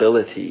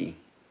possibility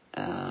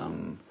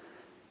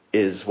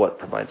is what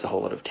provides a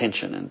whole lot of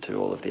tension into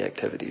all of the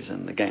activities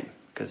in the game,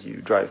 because you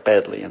drive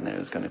badly and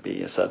there's going to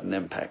be a sudden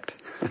impact.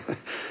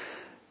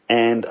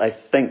 And I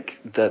think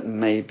that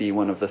maybe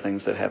one of the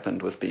things that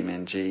happened with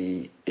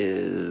BeamNG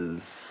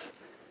is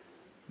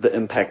the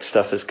impact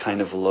stuff is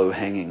kind of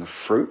low-hanging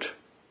fruit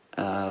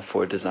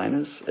for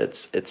designers.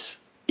 It's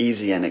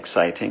easy and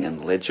exciting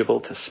and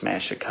legible to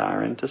smash a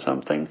car into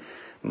something,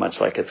 much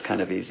like it's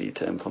kind of easy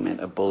to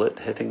implement a bullet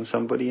hitting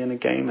somebody in a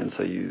game. And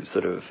so you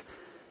sort of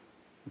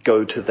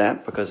go to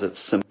that because it's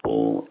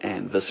simple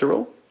and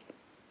visceral.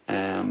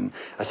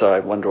 So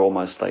I wonder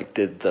almost like,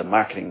 did the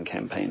marketing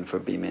campaign for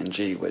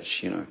BeamNG,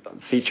 which,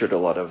 featured a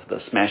lot of the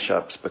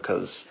smash-ups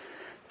because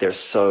they're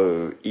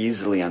so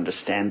easily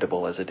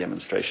understandable as a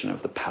demonstration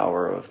of the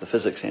power of the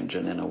physics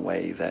engine in a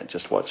way that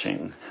just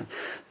watching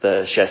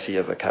the chassis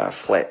of a car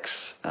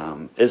flex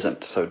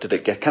isn't. So did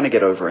it kind of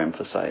get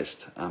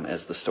overemphasized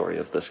as the story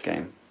of this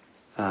game?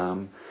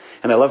 And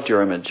I loved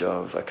your image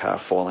of a car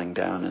falling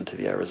down into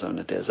the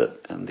Arizona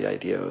desert and the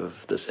idea of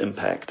this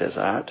impact as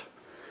art.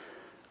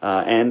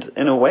 And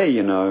in a way,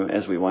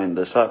 as we wind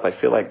this up, I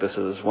feel like this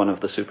is one of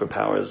the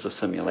superpowers of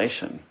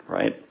simulation,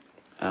 right?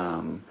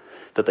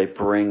 That they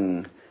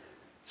bring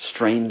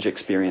strange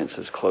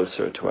experiences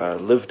closer to our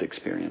lived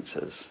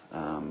experiences.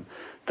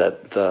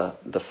 That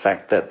the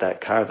fact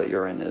that car that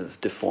you're in is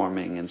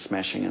deforming and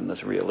smashing in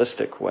this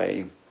realistic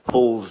way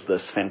pulls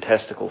this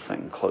fantastical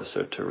thing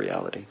closer to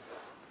reality.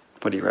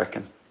 What do you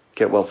reckon?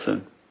 Get well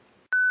soon.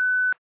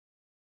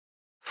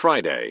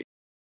 Friday,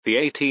 the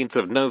 18th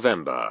of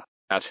November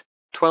at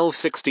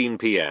 12:16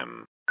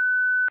 p.m.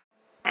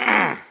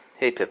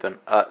 Hey, Pippin.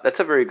 That's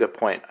a very good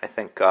point. I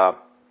think,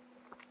 about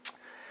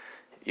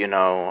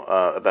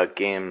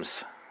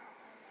games,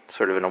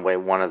 sort of in a way,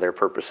 one of their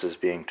purposes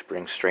being to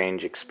bring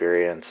strange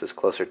experiences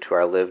closer to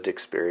our lived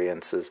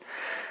experiences.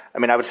 I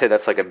mean, I would say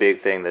that's like a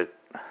big thing that,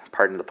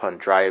 pardon the pun,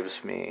 drives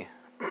me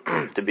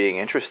to being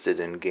interested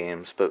in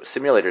games. But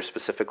simulators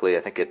specifically,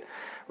 I think it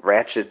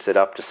ratchets it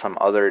up to some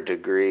other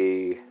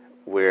degree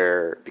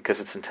where,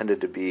 because it's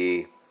intended to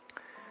be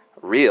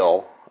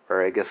real,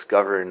 or I guess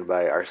governed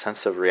by our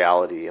sense of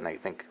reality, and I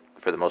think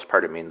for the most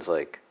part it means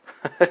like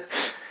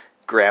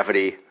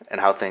gravity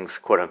and how things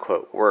quote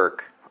unquote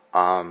work,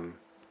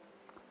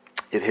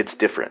 it hits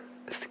different,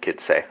 as the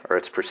kids say, or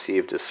it's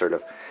perceived as sort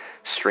of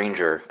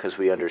stranger because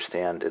we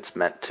understand it's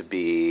meant to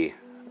be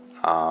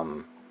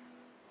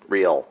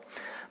real.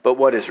 But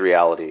what is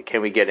reality?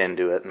 Can we get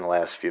into it in the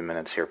last few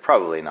minutes here?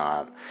 Probably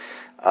not.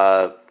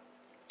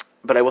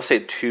 But I will say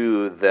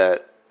too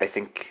that I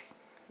think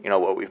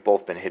what we've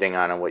both been hitting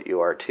on and what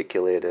you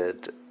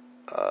articulated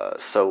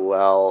so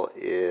well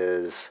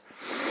is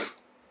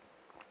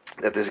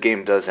that this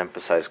game does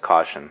emphasize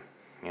caution.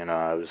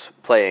 I was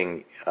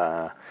playing,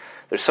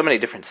 there's so many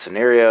different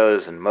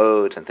scenarios and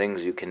modes and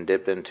things you can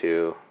dip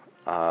into,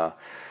 but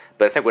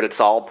I think what it's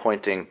all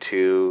pointing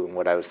to, and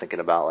what I was thinking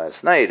about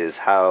last night, is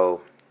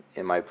how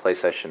in my play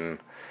session,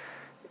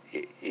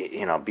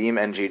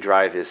 BeamNG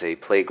Drive is a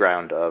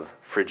playground of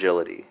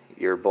fragility.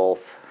 You're both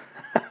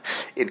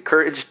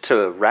encouraged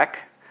to wreck.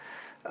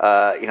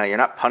 You're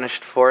not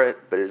punished for it,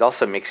 but it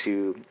also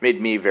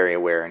made me very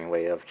aware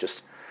anyway of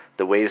just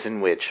the ways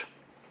in which,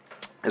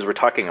 as we're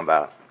talking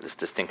about, this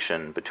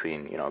distinction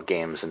between,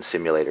 games and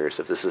simulators,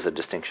 if this is a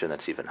distinction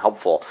that's even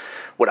helpful.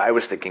 What I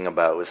was thinking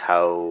about was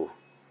how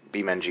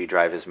BeamNG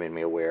Drive has made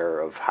me aware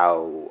of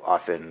how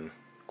often,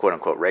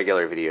 quote-unquote,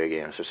 regular video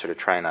games are sort of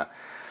trying to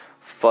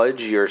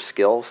fudge your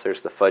skills.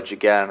 There's the fudge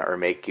again, or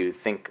make you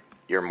think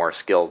you're more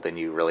skilled than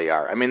you really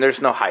are. I mean,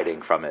 there's no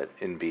hiding from it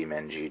in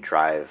BeamNG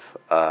Drive.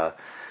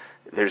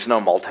 There's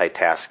no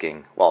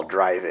multitasking while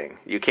driving.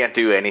 You can't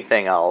do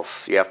anything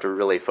else. You have to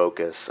really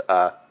focus.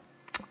 I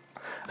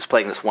was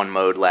playing this one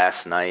mode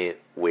last night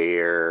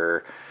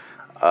where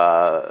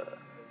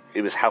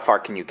it was how far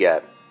can you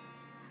get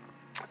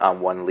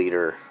on 1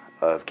 liter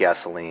of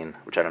gasoline,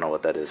 which I don't know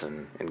what that is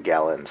in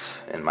gallons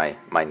in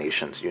my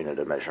nation's unit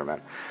of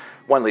measurement.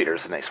 1 liter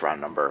is a nice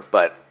round number,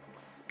 but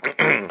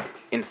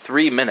in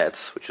 3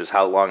 minutes, which is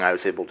how long I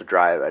was able to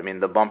drive, I mean,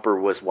 the bumper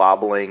was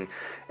wobbling,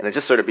 and it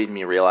just sort of made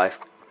me realize,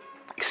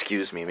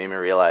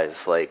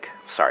 like,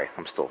 sorry,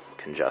 I'm still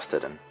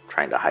congested and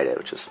trying to hide it,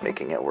 which is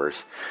making it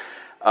worse.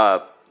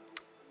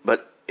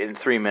 But in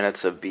 3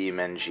 minutes of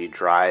BeamNG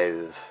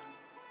Drive,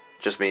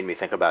 just made me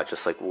think about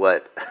just like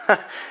what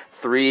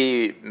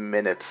 3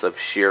 minutes of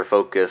sheer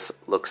focus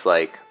looks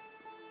like.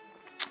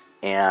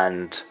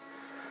 And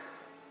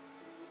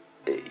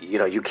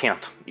you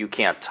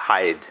can't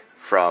hide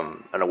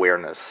from an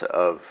awareness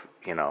of,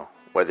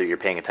 whether you're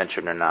paying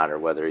attention or not, or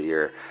whether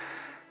you're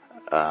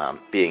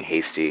being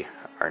hasty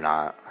or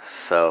not.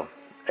 So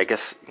I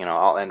guess,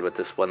 I'll end with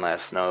this one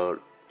last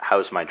note.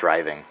 How's my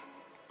driving?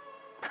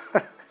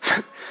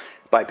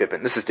 Bye,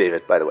 Pippin. This is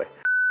David, by the way.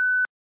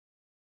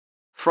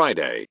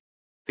 Friday,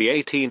 the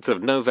 18th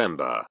of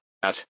November,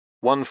 at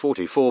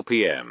 1:44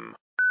 p.m.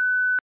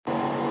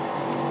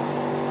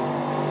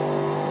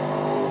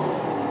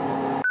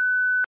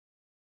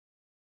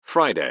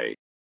 Friday,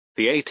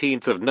 the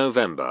 18th of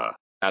November,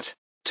 at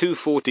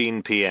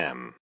 2:14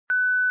 p.m.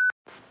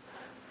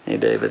 Hey,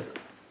 David.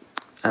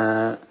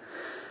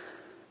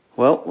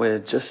 Well, we're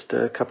just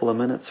a couple of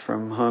minutes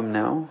from home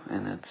now,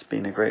 and it's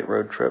been a great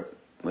road trip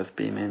with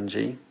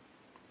BeamNG.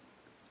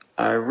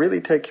 I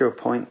really take your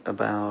point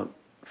about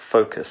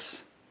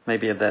focus.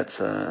 Maybe that's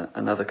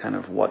another kind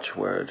of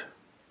watchword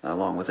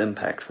along with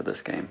impact for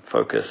this game.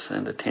 Focus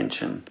and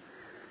attention.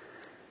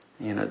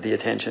 The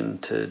attention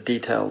to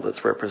detail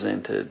that's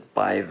represented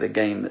by the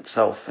game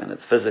itself and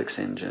its physics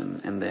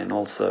engine, and then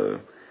also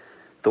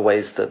the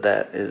ways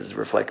that is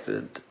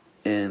reflected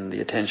in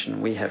the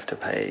attention we have to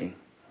pay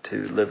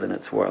to live in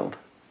its world.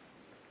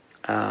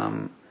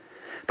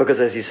 Because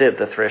as you said,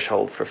 the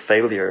threshold for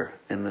failure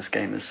in this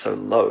game is so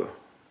low.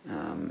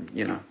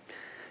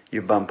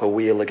 You bump a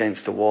wheel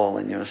against a wall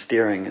and your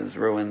steering is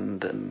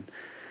ruined, and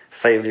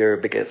failure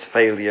begets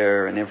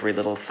failure, and every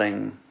little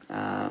thing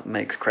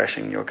makes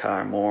crashing your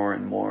car more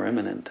and more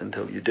imminent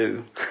until you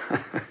do.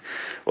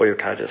 Or your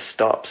car just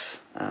stops,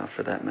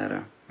 for that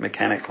matter,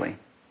 mechanically.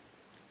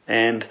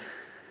 And,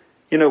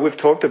 we've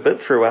talked a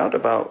bit throughout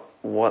about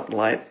what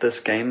light this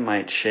game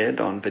might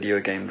shed on video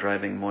game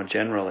driving more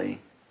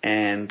generally.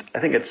 And I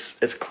think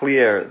it's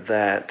clear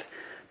that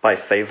by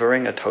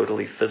favoring a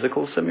totally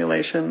physical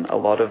simulation, a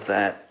lot of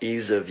that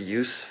ease of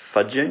use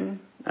fudging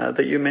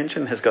that you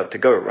mentioned has got to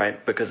go,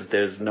 right? Because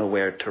there's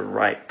nowhere to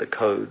write the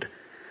code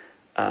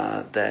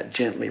that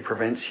gently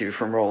prevents you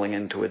from rolling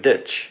into a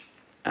ditch.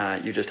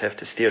 You just have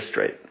to steer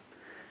straight.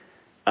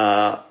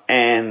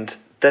 And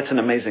that's an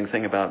amazing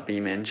thing about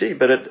BeamNG,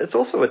 but it's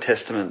also a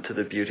testament to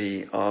the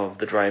beauty of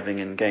the driving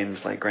in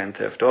games like Grand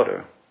Theft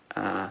Auto,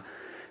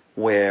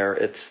 where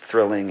it's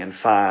thrilling and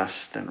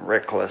fast and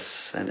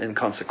reckless and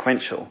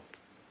inconsequential.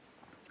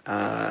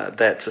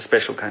 That's a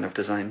special kind of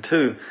design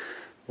too,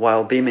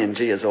 while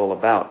BeamNG is all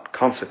about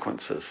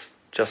consequences,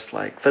 just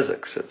like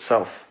physics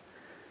itself.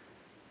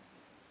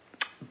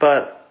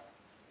 But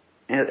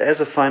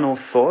as a final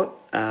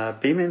thought,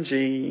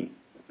 BeamNG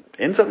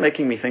ends up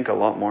making me think a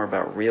lot more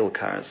about real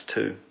cars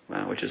too,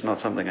 which is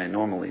not something I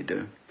normally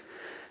do.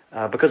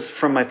 Because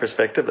from my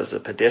perspective as a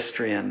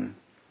pedestrian,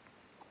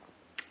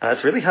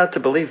 it's really hard to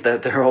believe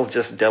that they're all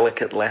just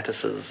delicate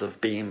lattices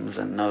of beams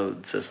and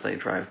nodes as they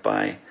drive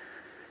by,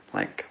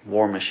 like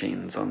war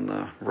machines on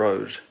the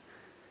road.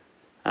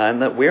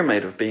 And that we're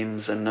made of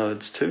beams and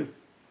nodes too.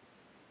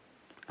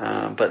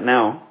 But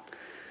now,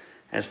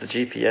 as the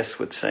GPS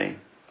would say,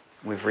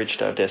 we've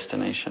reached our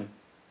destination.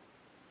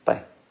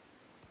 Bye.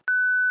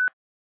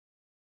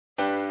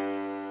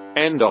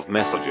 End of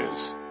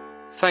messages.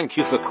 Thank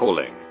you for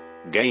calling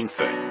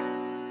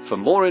GameThing. For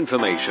more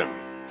information,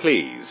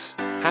 please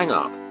hang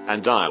up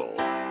and dial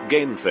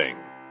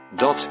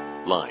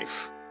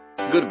GameThing.life.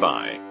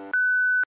 Goodbye.